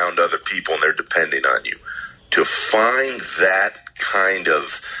you're around other people and they're depending on you, to find that kind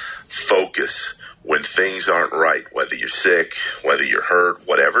of focus when things aren't right, whether you're sick, whether you're hurt,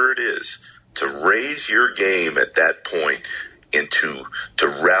 whatever it is, to raise your game at that point and to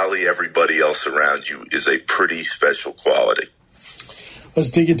rally everybody else around you is a pretty special quality. Let's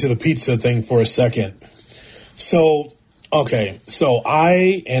dig into the pizza thing for a second. So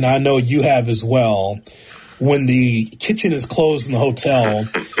I know you have as well, when the kitchen is closed in the hotel,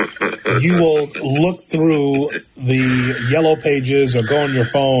 you will look through the yellow pages or go on your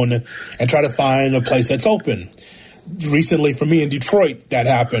phone and try to find a place that's open. Recently for me in Detroit, that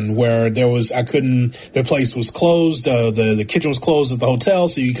happened where the place was closed, the kitchen was closed at the hotel,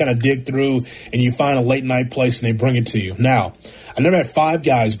 so you kind of dig through and you find a late night place and they bring it to you. Now, I never had 5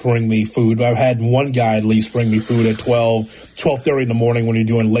 guys bring me food, but I've had one guy at least bring me food at 12:30 in the morning when you're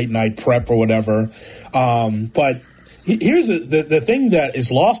doing late night prep or whatever. But here's the thing that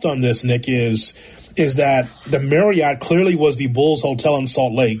is lost on this, Nick, is that the Marriott clearly was the Bulls Hotel in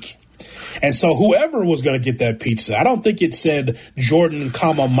Salt Lake. And so whoever was going to get that pizza, I don't think it said Jordan,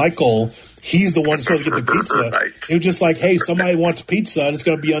 Michael, he's the one that's going to get the pizza. Right. It was just like, hey, somebody wants pizza, and it's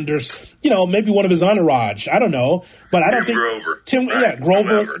going to be under, maybe one of his entourage. I don't know. But I don't think Grover. Tim, right. Yeah,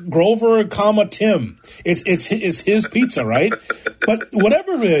 Grover, Tim. It's his pizza, right? But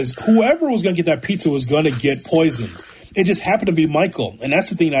whatever it is, whoever was going to get that pizza was going to get poisoned. It just happened to be Michael, and that's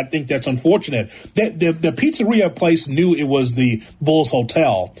the thing I think that's unfortunate. The pizzeria place knew it was the Bulls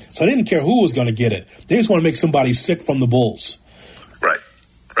Hotel, so they didn't care who was going to get it. They just want to make somebody sick from the Bulls. Right.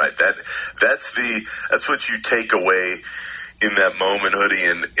 That's what you take away in that moment, Hoodie,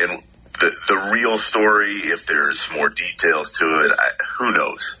 and the real story. If there's more details to it, who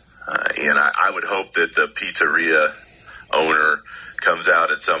knows? And I would hope that the pizzeria owner comes out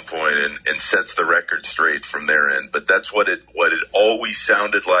at some point and sets the record straight from their end. But that's what it always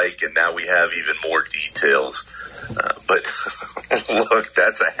sounded like, and now we have even more details. But look,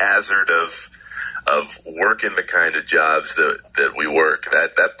 that's a hazard of working the kind of jobs that we work.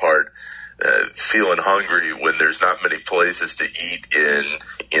 That part, feeling hungry when there's not many places to eat in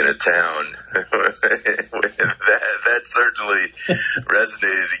a town, that certainly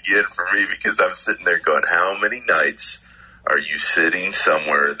resonated again for me, because I'm sitting there going, how many nights are you sitting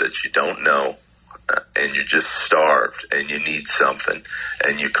somewhere that you don't know, and you're just starved and you need something,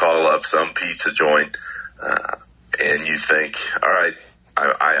 and you call up some pizza joint and you think, all right,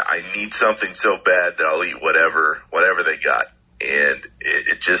 I need something so bad that I'll eat whatever they got. And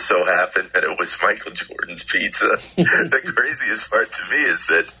it just so happened that it was Michael Jordan's pizza. The craziest part to me is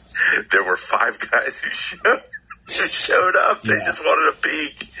that there were 5 guys who showed up. They just wanted a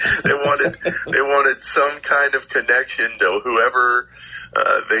peek. They wanted some kind of connection to whoever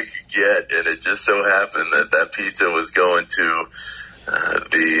they could get, and it just so happened that pizza was going to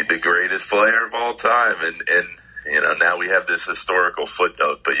the greatest player of all time, and now we have this historical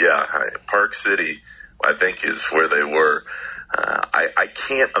footnote. But yeah, Park City, I think, is where they were. I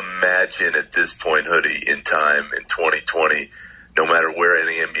can't imagine at this point, Hoodie, in time in 2020, no matter where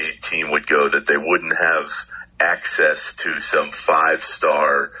any NBA team would go, that they wouldn't have access to some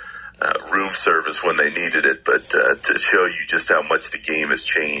 5-star room service when they needed it. But to show you just how much the game has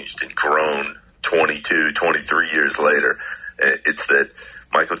changed and grown 22, 23 years later, it's that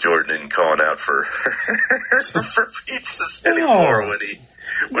Michael Jordan isn't calling out for pizzas anymore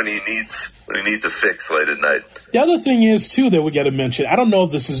when he needs a fix late at night. The other thing is, too, that we got to mention, I don't know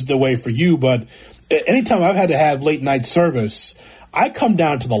if this is the way for you, but anytime I've had to have late night service, I come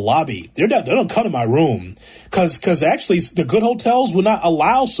down to the lobby. They don't come to my room because actually the good hotels will not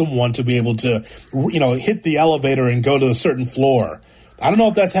allow someone to be able to, hit the elevator and go to a certain floor. I don't know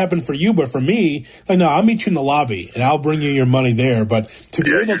if that's happened for you, but for me, no, I'll meet you in the lobby and I'll bring you your money there. But to be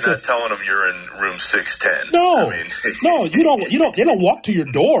able you're to, not telling them you're in room 610. No, no, you don't. They don't walk to your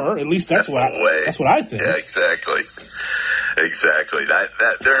door. At least that's what I think. Yeah, exactly. Exactly.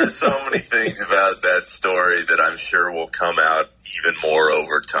 There are so many things about that story that I'm sure will come out even more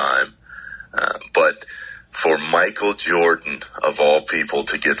over time. But for Michael Jordan, of all people,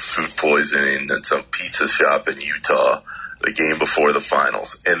 to get food poisoning at some pizza shop in Utah the game before the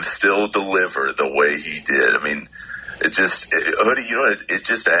finals and still deliver the way he did, I mean, Hoodie, it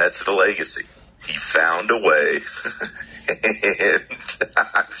just adds to the legacy. He found a way, and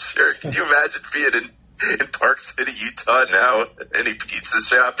I'm sure, can you imagine being in Park City, Utah now, any pizza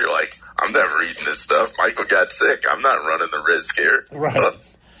shop, you're like, I'm never eating this stuff. Michael got sick. I'm not running the risk here. Right.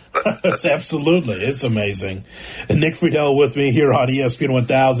 Absolutely. It's amazing. And Nick Friedel with me here on ESPN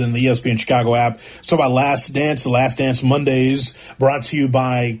 1000, the ESPN Chicago app. So about Last Dance, the Last Dance Mondays, brought to you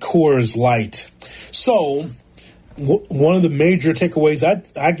by Coors Light. So one of the major takeaways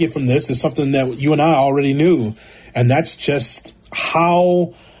I get from this is something that you and I already knew, and that's just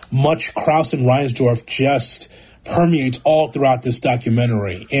how much Krause and Reinsdorf just permeates all throughout this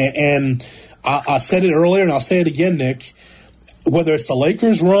documentary. And I said it earlier, and I'll say it again, Nick. Whether it's the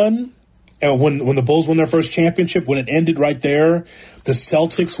Lakers run, when the Bulls won their first championship, when it ended right there, the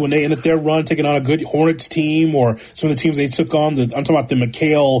Celtics, when they ended their run, taking on a good Hornets team, or some of the teams they took on, I'm talking about the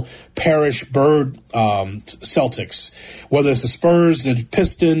McHale, Parrish, Bird Celtics. Whether it's the Spurs, the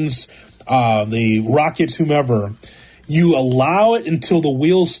Pistons, the Rockets, whomever, you allow it until the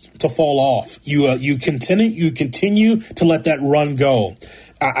wheels to fall off. You continue to let that run go.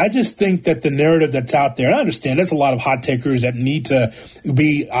 I just think that the narrative that's out there, I understand there's a lot of hot takers that need to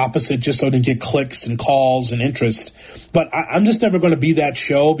be opposite just so they can get clicks and calls and interest. But I'm just never going to be that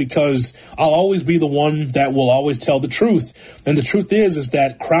show, because I'll always be the one that will always tell the truth. And the truth is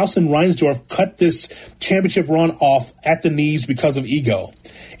that Krause and Reinsdorf cut this championship run off at the knees because of ego.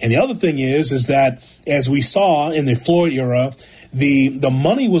 And the other thing is that, as we saw in the Floyd era, the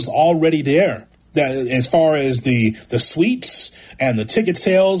money was already there. That as far as the suites and the ticket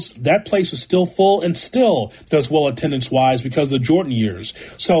sales, that place is still full and still does well attendance-wise because of the Jordan years.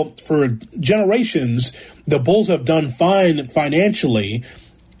 So for generations, the Bulls have done fine financially,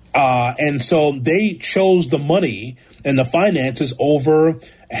 and so they chose the money and the finances over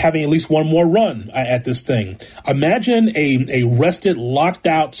having at least one more run at this thing. Imagine a rested,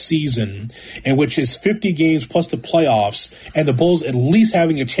 locked-out season in which it's 50 games plus the playoffs, and the Bulls at least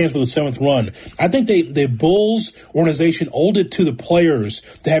having a chance for the seventh run. I think the Bulls organization owed it to the players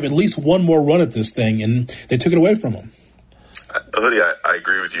to have at least one more run at this thing, and they took it away from them. Hoodie, I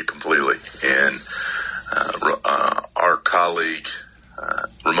agree with you completely. And our colleague,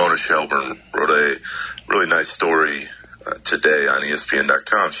 Ramona Shelburne, wrote a really nice story today on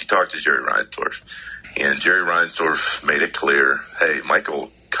ESPN.com. She talked to Jerry Reinsdorf, and Jerry Reinsdorf made it clear, hey,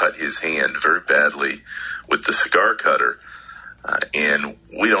 Michael cut his hand very badly with the cigar cutter, and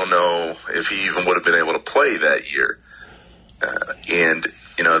we don't know if he even would have been able to play that year. And,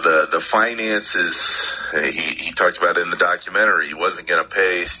 the finances, he talked about it in the documentary. He wasn't going to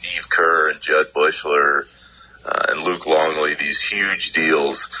pay Steve Kerr and Judd Bushler and Luke Longley these huge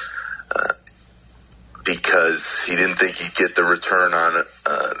deals because he didn't think he'd get the return on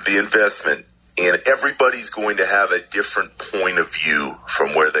the investment. And everybody's going to have a different point of view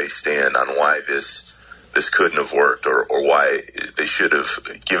from where they stand on why this couldn't have worked or why they should have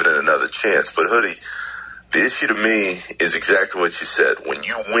given it another chance. But, Hoodie, the issue to me is exactly what you said. When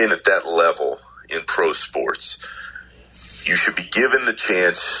you win at that level in pro sports, you should be given the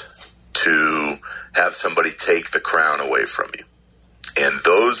chance to have somebody take the crown away from you. And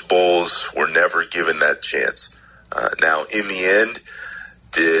those Bulls were never given that chance. Now, in the end,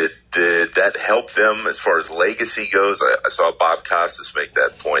 did that help them as far as legacy goes? I saw Bob Costas make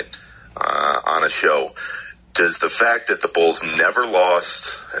that point on a show. Does the fact that the Bulls never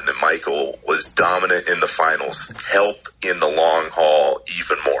lost and that Michael was dominant in the finals help in the long haul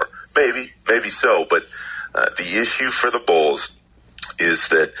even more? Maybe so. But the issue for the Bulls is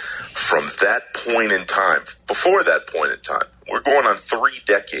that from that point in time, before that point in time, we're going on 3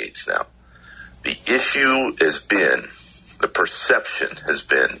 decades now. The issue has been, the perception has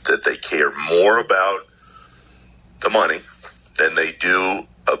been that they care more about the money than they do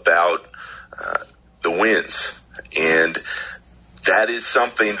about the wins. And that is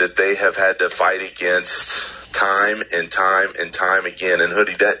something that they have had to fight against time and time and time again. And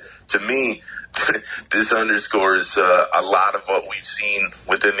Hoodie, that to me, this underscores a lot of what we've seen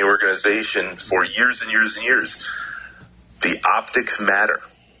within the organization for years and years and years. The optics matter.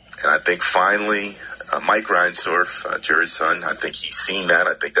 And I think finally, Mike Reinsdorf, Jerry's son, I think he's seen that.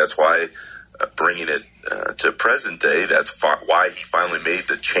 I think that's why bringing it to present day, that's why he finally made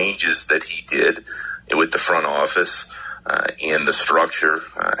the changes that he did with the front office and the structure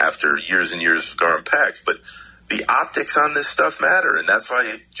after years and years of Garden Pax. But the optics on this stuff matter, and that's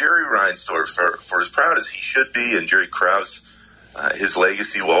why Jerry Reinsdorf, for as proud as he should be, and Jerry Krause, his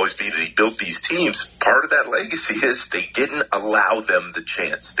legacy will always be that he built these teams. Part of that legacy is they didn't allow them the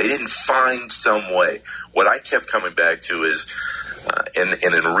chance. They didn't find some way. What I kept coming back to is, and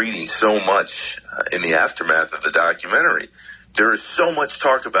in reading so much in the aftermath of the documentary, there is so much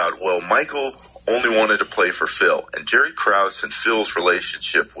talk about, well, Michael only wanted to play for Phil, and Jerry Krause and Phil's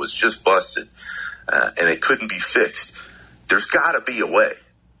relationship was just busted, and it couldn't be fixed. There's got to be a way.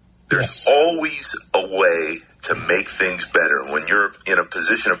 There's always a way to make things better. When you're in a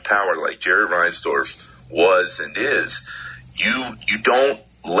position of power like Jerry Reinsdorf was and is, you don't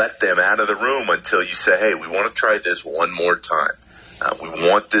let them out of the room until you say, hey, we want to try this one more time. We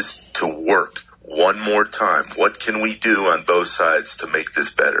want this to work one more time. What can we do on both sides to make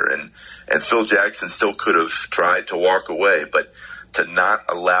this better? And Phil Jackson still could have tried to walk away, but to not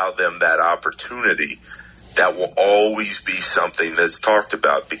allow them that opportunity, that will always be something that's talked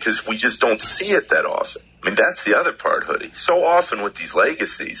about because we just don't see it that often. I mean, that's the other part, Hoodie. So often with these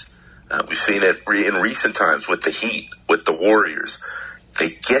legacies, we've seen it in recent times with the Heat, with the Warriors. They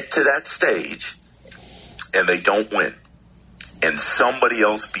get to that stage and they don't win. And somebody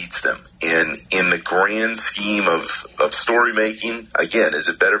else beats them. And in the grand scheme of story making, again, is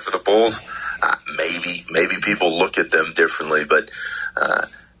it better for the Bulls? Maybe people look at them differently, but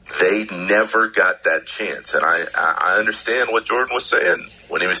they never got that chance. And I understand what Jordan was saying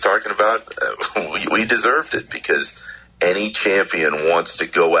when he was talking about we deserved it because any champion wants to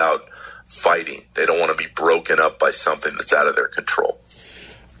go out fighting. They don't want to be broken up by something that's out of their control.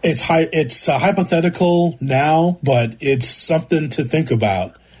 It's hypothetical now, but it's something to think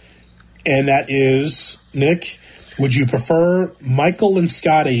about. And that is, Nick, would you prefer Michael and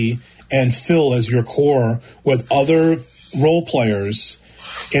Scotty and Phil as your core with other role players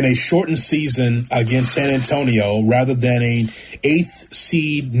in a shortened season against San Antonio rather than an 8th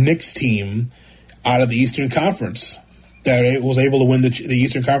seed Knicks team out of the Eastern Conference that was able to win the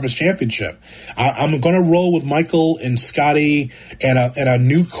Eastern Conference championship? I'm going to roll with Michael and Scotty and a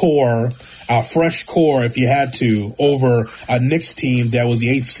new core, a fresh core, if you had to, over a Knicks team that was the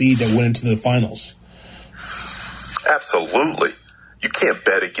 8th seed that went into the finals. Absolutely. You can't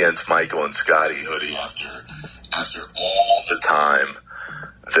bet against Michael and Scotty, Hoodie, after all the time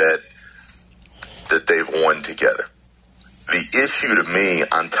that they've won together. The issue to me,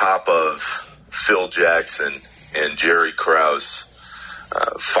 on top of Phil Jackson and Jerry Krause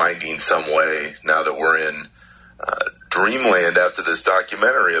finding some way, now that we're in dreamland after this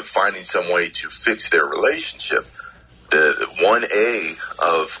documentary, of finding some way to fix their relationship, the 1A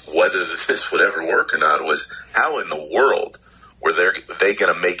of whether this would ever work or not was how in the world were they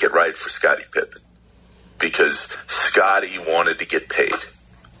going to make it right for Scottie Pippen? Because Scotty wanted to get paid.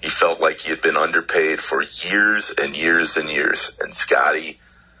 He felt like he had been underpaid for years and years and years. And Scotty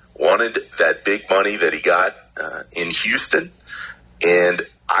wanted that big money that he got in Houston. And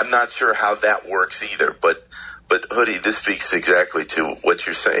I'm not sure how that works either. But Hoodie, this speaks exactly to what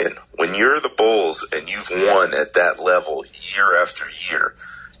you're saying. When you're the Bulls and you've won at that level year after year,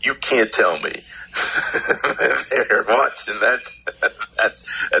 you can't tell me they're watching that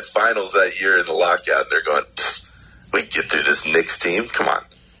finals that year in the lockout. They're going, we can get through this Knicks team. Come on.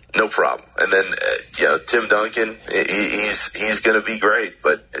 No problem. And then, Tim Duncan, he's going to be great,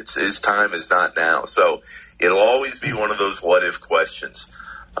 but his time is not now. So it'll always be one of those what-if questions.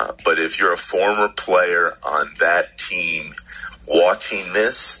 But if you're a former player on that team watching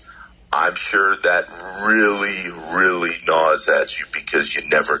this, I'm sure that really, really gnaws at you because you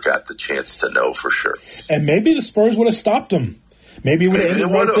never got the chance to know for sure. And maybe the Spurs would have stopped them. Maybe it would have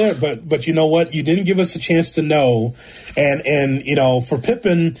ended right there. But you know what? You didn't give us a chance to know. And for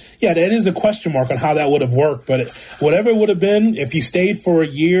Pippen, that is a question mark on how that would have worked. But whatever it would have been, if you stayed for a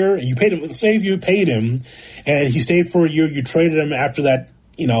year and you paid him, say if you paid him and he stayed for a year, you traded him after that,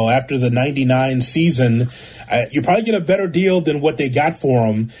 after the 99 season, you probably get a better deal than what they got for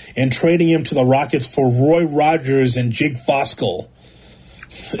him and trading him to the Rockets for Roy Rogers and Jig Foskel.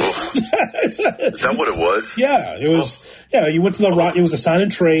 Is that what it was? Yeah, it was. Yeah, you went to the Rock. It was a sign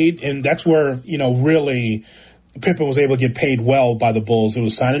and trade, and that's where really Pippen was able to get paid well by the Bulls. It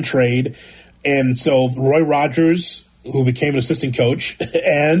was sign and trade, and so Roy Rogers, who became an assistant coach,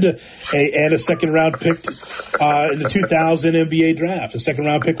 and a second round pick in the 2000 NBA draft. The second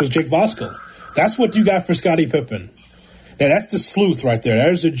round pick was Jake Voskel. That's what you got for Scottie Pippen. Now that's the sleuth right there.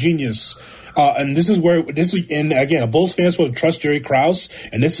 There's a genius. And again, a Bulls fans will trust Jerry Krause,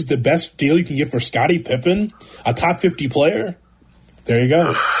 and this is the best deal you can get for Scottie Pippen, a top 50 player. There you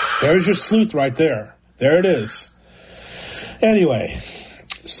go. There's your sleuth right there. There it is. Anyway,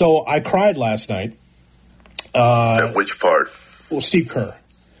 so I cried last night Which part? Well, Steve Kerr.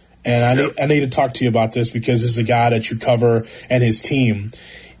 And I need to talk to you about this because this is a guy that you cover and his team.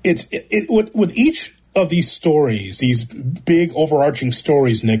 With each of these stories, these big overarching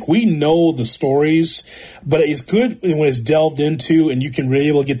stories, Nick, we know the stories, but it's good when it's delved into and you can really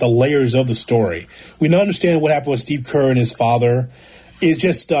able to get the layers of the story. We understand what happened with Steve Kerr and his father. It's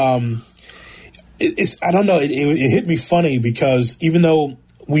just, I don't know, it hit me funny because even though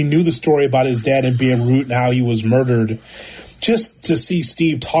we knew the story about his dad in Beirut and how he was murdered, just to see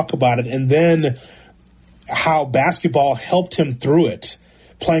Steve talk about it and then how basketball helped him through it.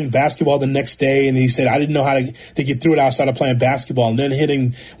 Playing basketball the next day, and he said, I didn't know how to get through it outside of playing basketball. And then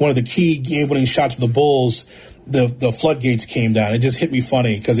hitting one of the key game-winning shots for the Bulls, the floodgates came down. It just hit me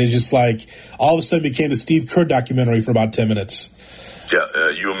funny because it just like all of a sudden became the Steve Kerr documentary for about 10 minutes. Yeah,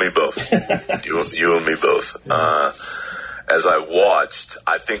 you and me both. you and me both. As I watched,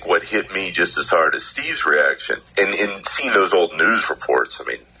 I think what hit me just as hard as Steve's reaction, and seeing those old news reports, I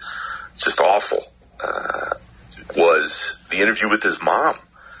mean, it's just awful, was the interview with his mom.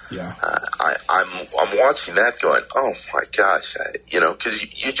 Yeah, I'm watching that going, oh my gosh, because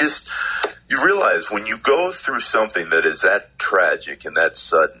you realize when you go through something that is that tragic and that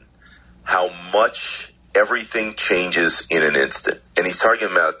sudden, how much everything changes in an instant. And he's talking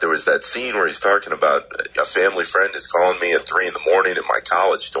about, there was that scene where he's talking about a family friend is calling me at 3 a.m. in my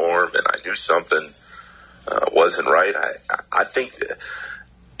college dorm, and I knew something wasn't right. I think that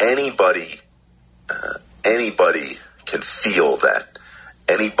anybody can feel that.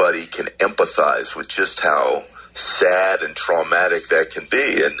 Anybody can empathize with just how sad and traumatic that can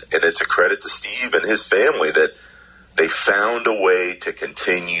be. And it's a credit to Steve and his family that they found a way to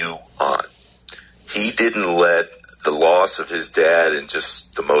continue on. He didn't let the loss of his dad in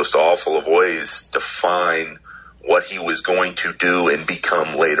just the most awful of ways define what he was going to do and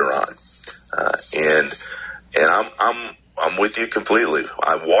become later on. And I'm with you completely.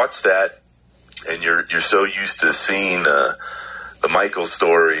 I watched that, and you're so used to seeing the Michael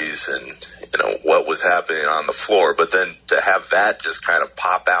stories and what was happening on the floor, but then to have that just kind of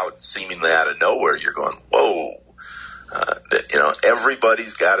pop out seemingly out of nowhere, you're going, whoa.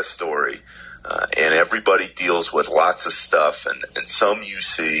 Everybody's got a story, and everybody deals with lots of stuff, and some you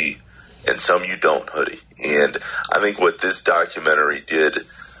see and some you don't, Hoodie. And I think what this documentary did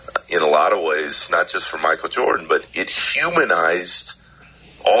in a lot of ways, not just for Michael Jordan, but it humanized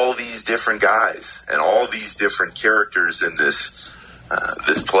all these different guys and all these different characters in this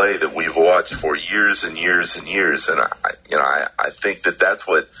play that we've watched for years and years and years. And I think that that's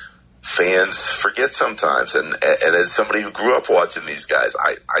what fans forget sometimes. And as somebody who grew up watching these guys,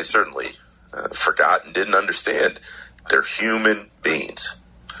 I certainly forgot and didn't understand. They're human beings.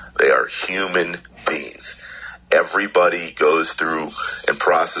 They are human beings. Everybody goes through and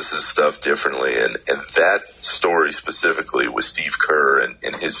processes stuff differently. And that story specifically with Steve Kerr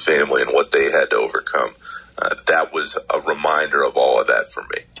and his family and what they had to overcome, that was a reminder of all of that for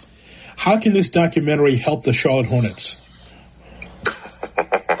me. How can this documentary help the Charlotte Hornets?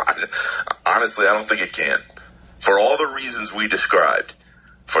 Honestly, I don't think it can. For all the reasons we described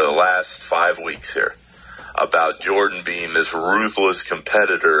for the last 5 weeks here, about Jordan being this ruthless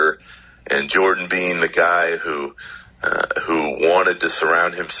competitor and Jordan being the guy who wanted to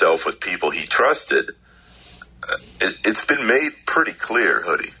surround himself with people he trusted, it's been made pretty clear,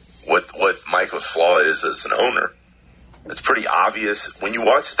 Hoodie, what Michael's flaw is as an owner. It's pretty obvious when you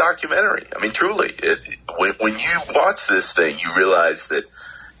watch the documentary. I mean, truly, when you watch this thing, you realize that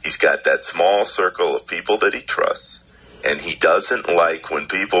he's got that small circle of people that he trusts, and he doesn't like when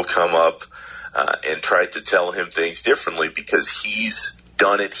people come up and try to tell him things differently because he's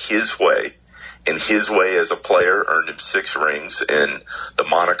done it his way. And his way as a player earned him 6 rings and the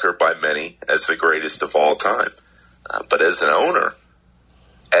moniker by many as the greatest of all time. But as an owner,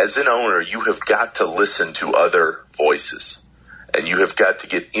 you have got to listen to other voices. And you have got to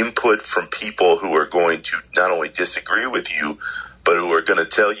get input from people who are going to not only disagree with you, but who are going to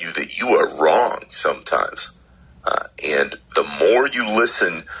tell you that you are wrong sometimes. And the more you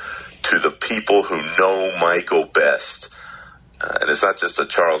listen to the people who know Michael best, and it's not just a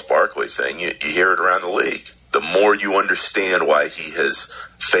Charles Barkley thing, you hear it around the league, the more you understand why he has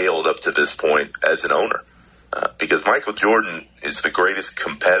failed up to this point as an owner. Because Michael Jordan is the greatest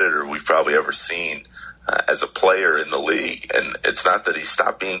competitor we've probably ever seen as a player in the league. And it's not that he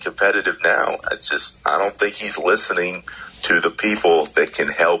stopped being competitive now. It's just, I don't think he's listening to the people that can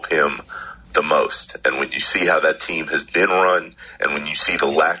help him the most. And when you see how that team has been run, and when you see the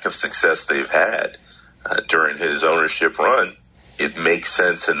lack of success they've had during his ownership run, it makes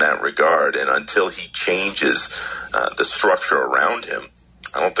sense in that regard. And until he changes the structure around him,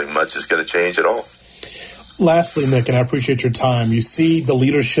 I don't think much is going to change at all. Lastly, Nick, and I appreciate your time, you see the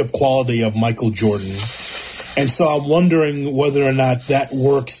leadership quality of Michael Jordan. And so I'm wondering whether or not that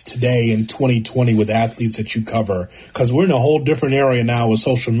works today in 2020 with athletes that you cover, because we're in a whole different area now with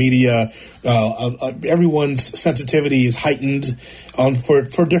social media. Everyone's sensitivity is heightened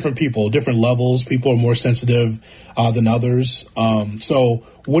for different people, different levels. People are more sensitive than others. So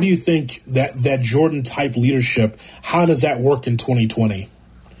what do you think that Jordan-type leadership, how does that work in 2020?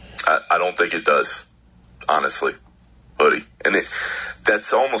 I don't think it does, honestly, Hoodie. And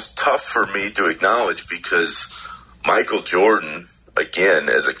that's almost tough for me to acknowledge because Michael Jordan, again,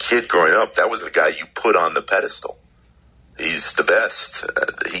 as a kid growing up, that was the guy you put on the pedestal. He's the best.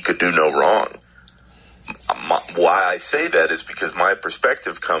 He could do no wrong. Why I say that is because my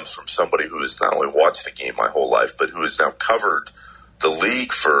perspective comes from somebody who has not only watched the game my whole life, but who has now covered the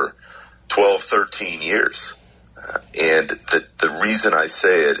league for 12, 13 years. And the reason I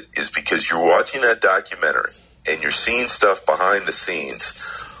say it is because you're watching that documentary and you're seeing stuff behind the scenes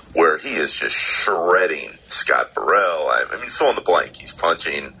where he is just shredding Scott Burrell. I mean, fill in the blank. He's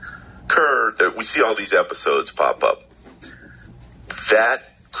punching Kerr. We see all these episodes pop up.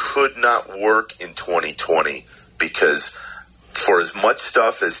 That could not work in 2020 because for as much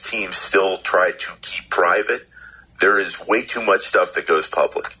stuff as teams still try to keep private, there is way too much stuff that goes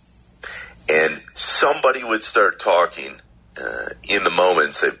public. And somebody would start talking in the moment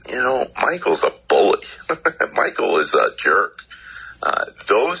and say, Michael's a bully. Michael is a jerk.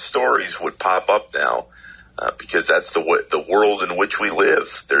 Those stories would pop up now because that's the world in which we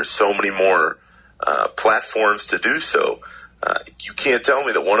live. There's so many more platforms to do so. You can't tell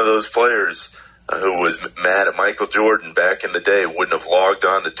me that one of those players who was mad at Michael Jordan back in the day wouldn't have logged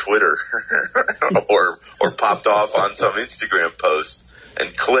on to Twitter or popped off on some Instagram post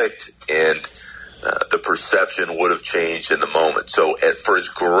and clicked, and the perception would have changed in the moment. So for as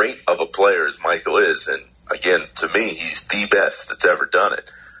great of a player as Michael is, and again, to me, he's the best that's ever done it,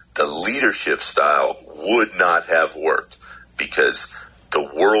 the leadership style would not have worked because the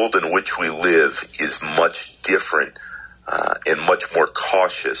world in which we live is much different and much more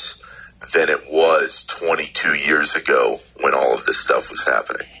cautious than it was 22 years ago when all of this stuff was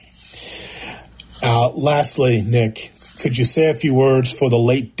happening. Lastly, Nick, could you say a few words for the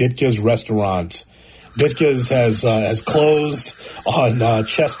late Ditka's restaurant? Ditka's has closed on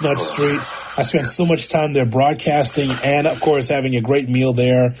Chestnut Street. I spent so much time there broadcasting and, of course, having a great meal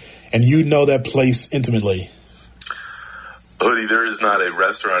there, and you know that place intimately. Hoodie, there is not a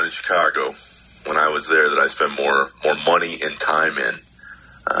restaurant in Chicago when I was there that I spent more money and time in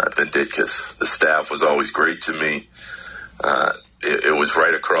than Ditka's. The staff was always great to me. It was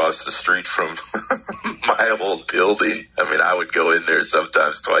right across the street from my old building. I mean, I would go in there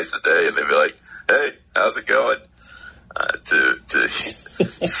sometimes twice a day, and they'd be like, "Hey, how's it going?" To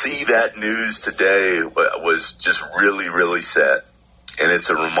see that news today was just really, really sad. And it's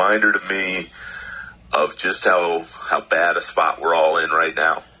a reminder to me of just how bad a spot we're all in right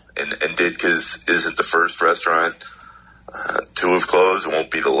now. And Ditka's isn't the first restaurant to have closed. It won't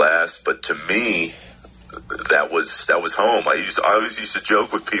be the last. But to me, that was home. I always used to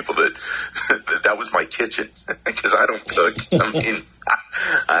joke with people that was my kitchen because I don't cook. I mean,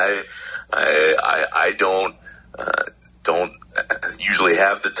 I don't usually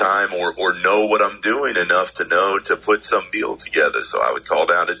have the time or know what I'm doing enough to know to put some meal together. So I would call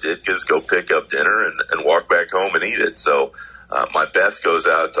down to Ditka's, go pick up dinner, and walk back home and eat it. So my best goes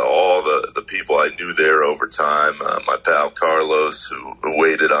out to all the people I knew there over time. My pal Carlos, who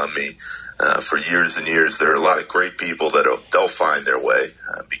waited on me for years and years. There are a lot of great people they'll find their way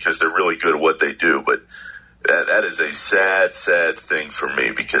because they're really good at what they do. But that is a sad, sad thing for me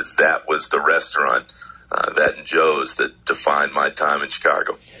because that was the restaurant, that and Joe's, that defined my time in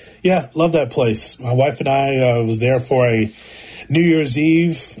Chicago. Yeah, love that place. My wife and I was there for a New Year's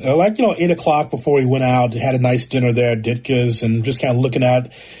Eve, 8 o'clock before we went out, had a nice dinner there at Ditka's and just kind of looking out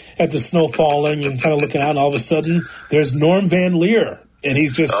at the snow falling and kind of looking out, and all of a sudden there's Norm Van Leer. And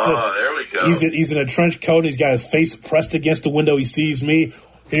he's just there we go. He's in a trench coat. And he's got his face pressed against the window. He sees me.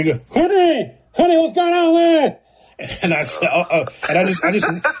 And he goes, honey, what's going on there? And I said, and I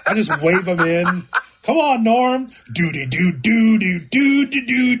just wave him in. Come on, Norm.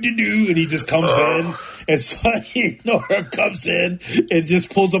 Do-do-do-do-do-do-do-do-do. And he just comes in. And so Norm comes in and just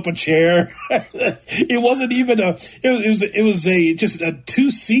pulls up a chair. It wasn't even it was just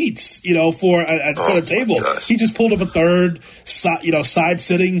 2 seats, for a table. He just pulled up a third, side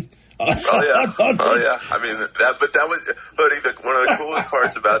sitting. Oh yeah. I mean that was Hoodie. One of the coolest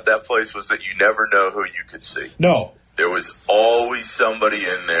parts about that place was that you never know who you could see. No. There was always somebody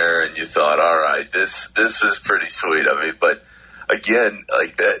in there, and you thought, all right, this is pretty sweet. I mean, but again,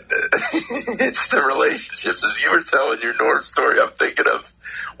 like that, it's the relationships. As you were telling your North story, I'm thinking of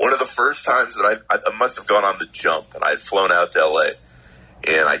one of the first times that I must have gone on the jump, and I had flown out to L.A.,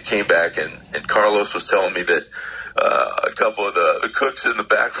 and I came back, and Carlos was telling me that a couple of the cooks in the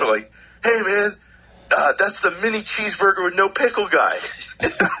back were like, "Hey, man, that's the mini cheeseburger with no pickle guy."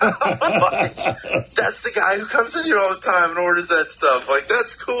 Like, that's the guy who comes in here all the time and orders that stuff. Like,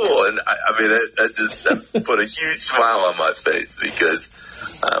 that's cool. And I mean, that put a huge smile on my face, because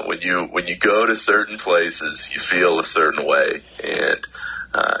when you go to certain places, you feel a certain way, and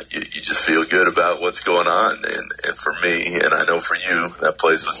you just feel good about what's going on. And for me, and I know for you, that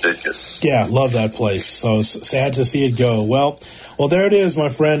place was Ditka's. Yeah, love that place. So sad to see it go. Well, there it is, my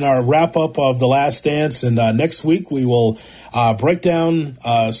friend, our wrap-up of The Last Dance. And next week we will break down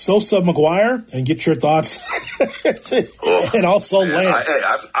Sosa McGuire and get your thoughts. And also Lance.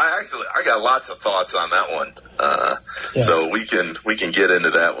 I got lots of thoughts on that one. Yes. So we can get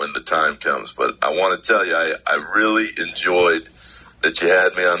into that when the time comes. But I want to tell you, I really enjoyed that you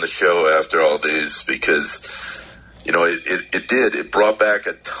had me on the show after all these, because, you know, it brought back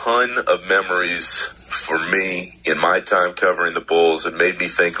a ton of memories for me in my time covering the Bulls. It made me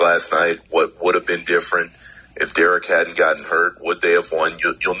think last night, what would have been different if Derek hadn't gotten hurt? Would they have won?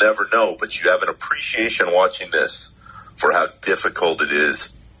 You'll never know, but you have an appreciation watching this for how difficult it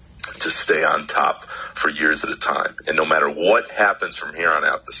is to stay on top for years at a time. And no matter what happens from here on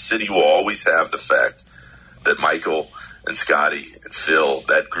out, the city will always have the fact that Michael and Scotty and Phil,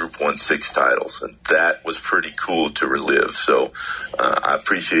 that group won 6 titles, and that was pretty cool to relive. So I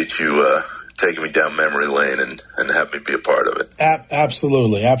appreciate you taking me down memory lane and having me be a part of it.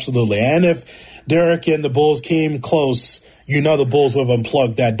 Absolutely. And if Derek and the Bulls came close, you know the Bulls would have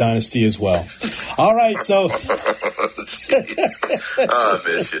unplugged that dynasty as well. All right, so... I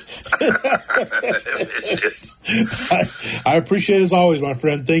miss you. I appreciate it as always, my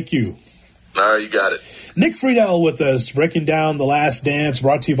friend. Thank you. All right, you got it. Nick Friedel with us, breaking down The Last Dance,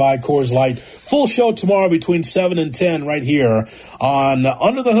 brought to you by Coors Light. Full show tomorrow between 7 and 10 right here on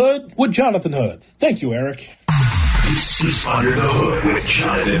Under the Hood with Jonathan Hood. Thank you, Eric. This is Under the Hood with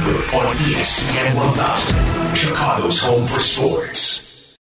Jonathan Hood on ESPN 1000, Chicago's home for sports.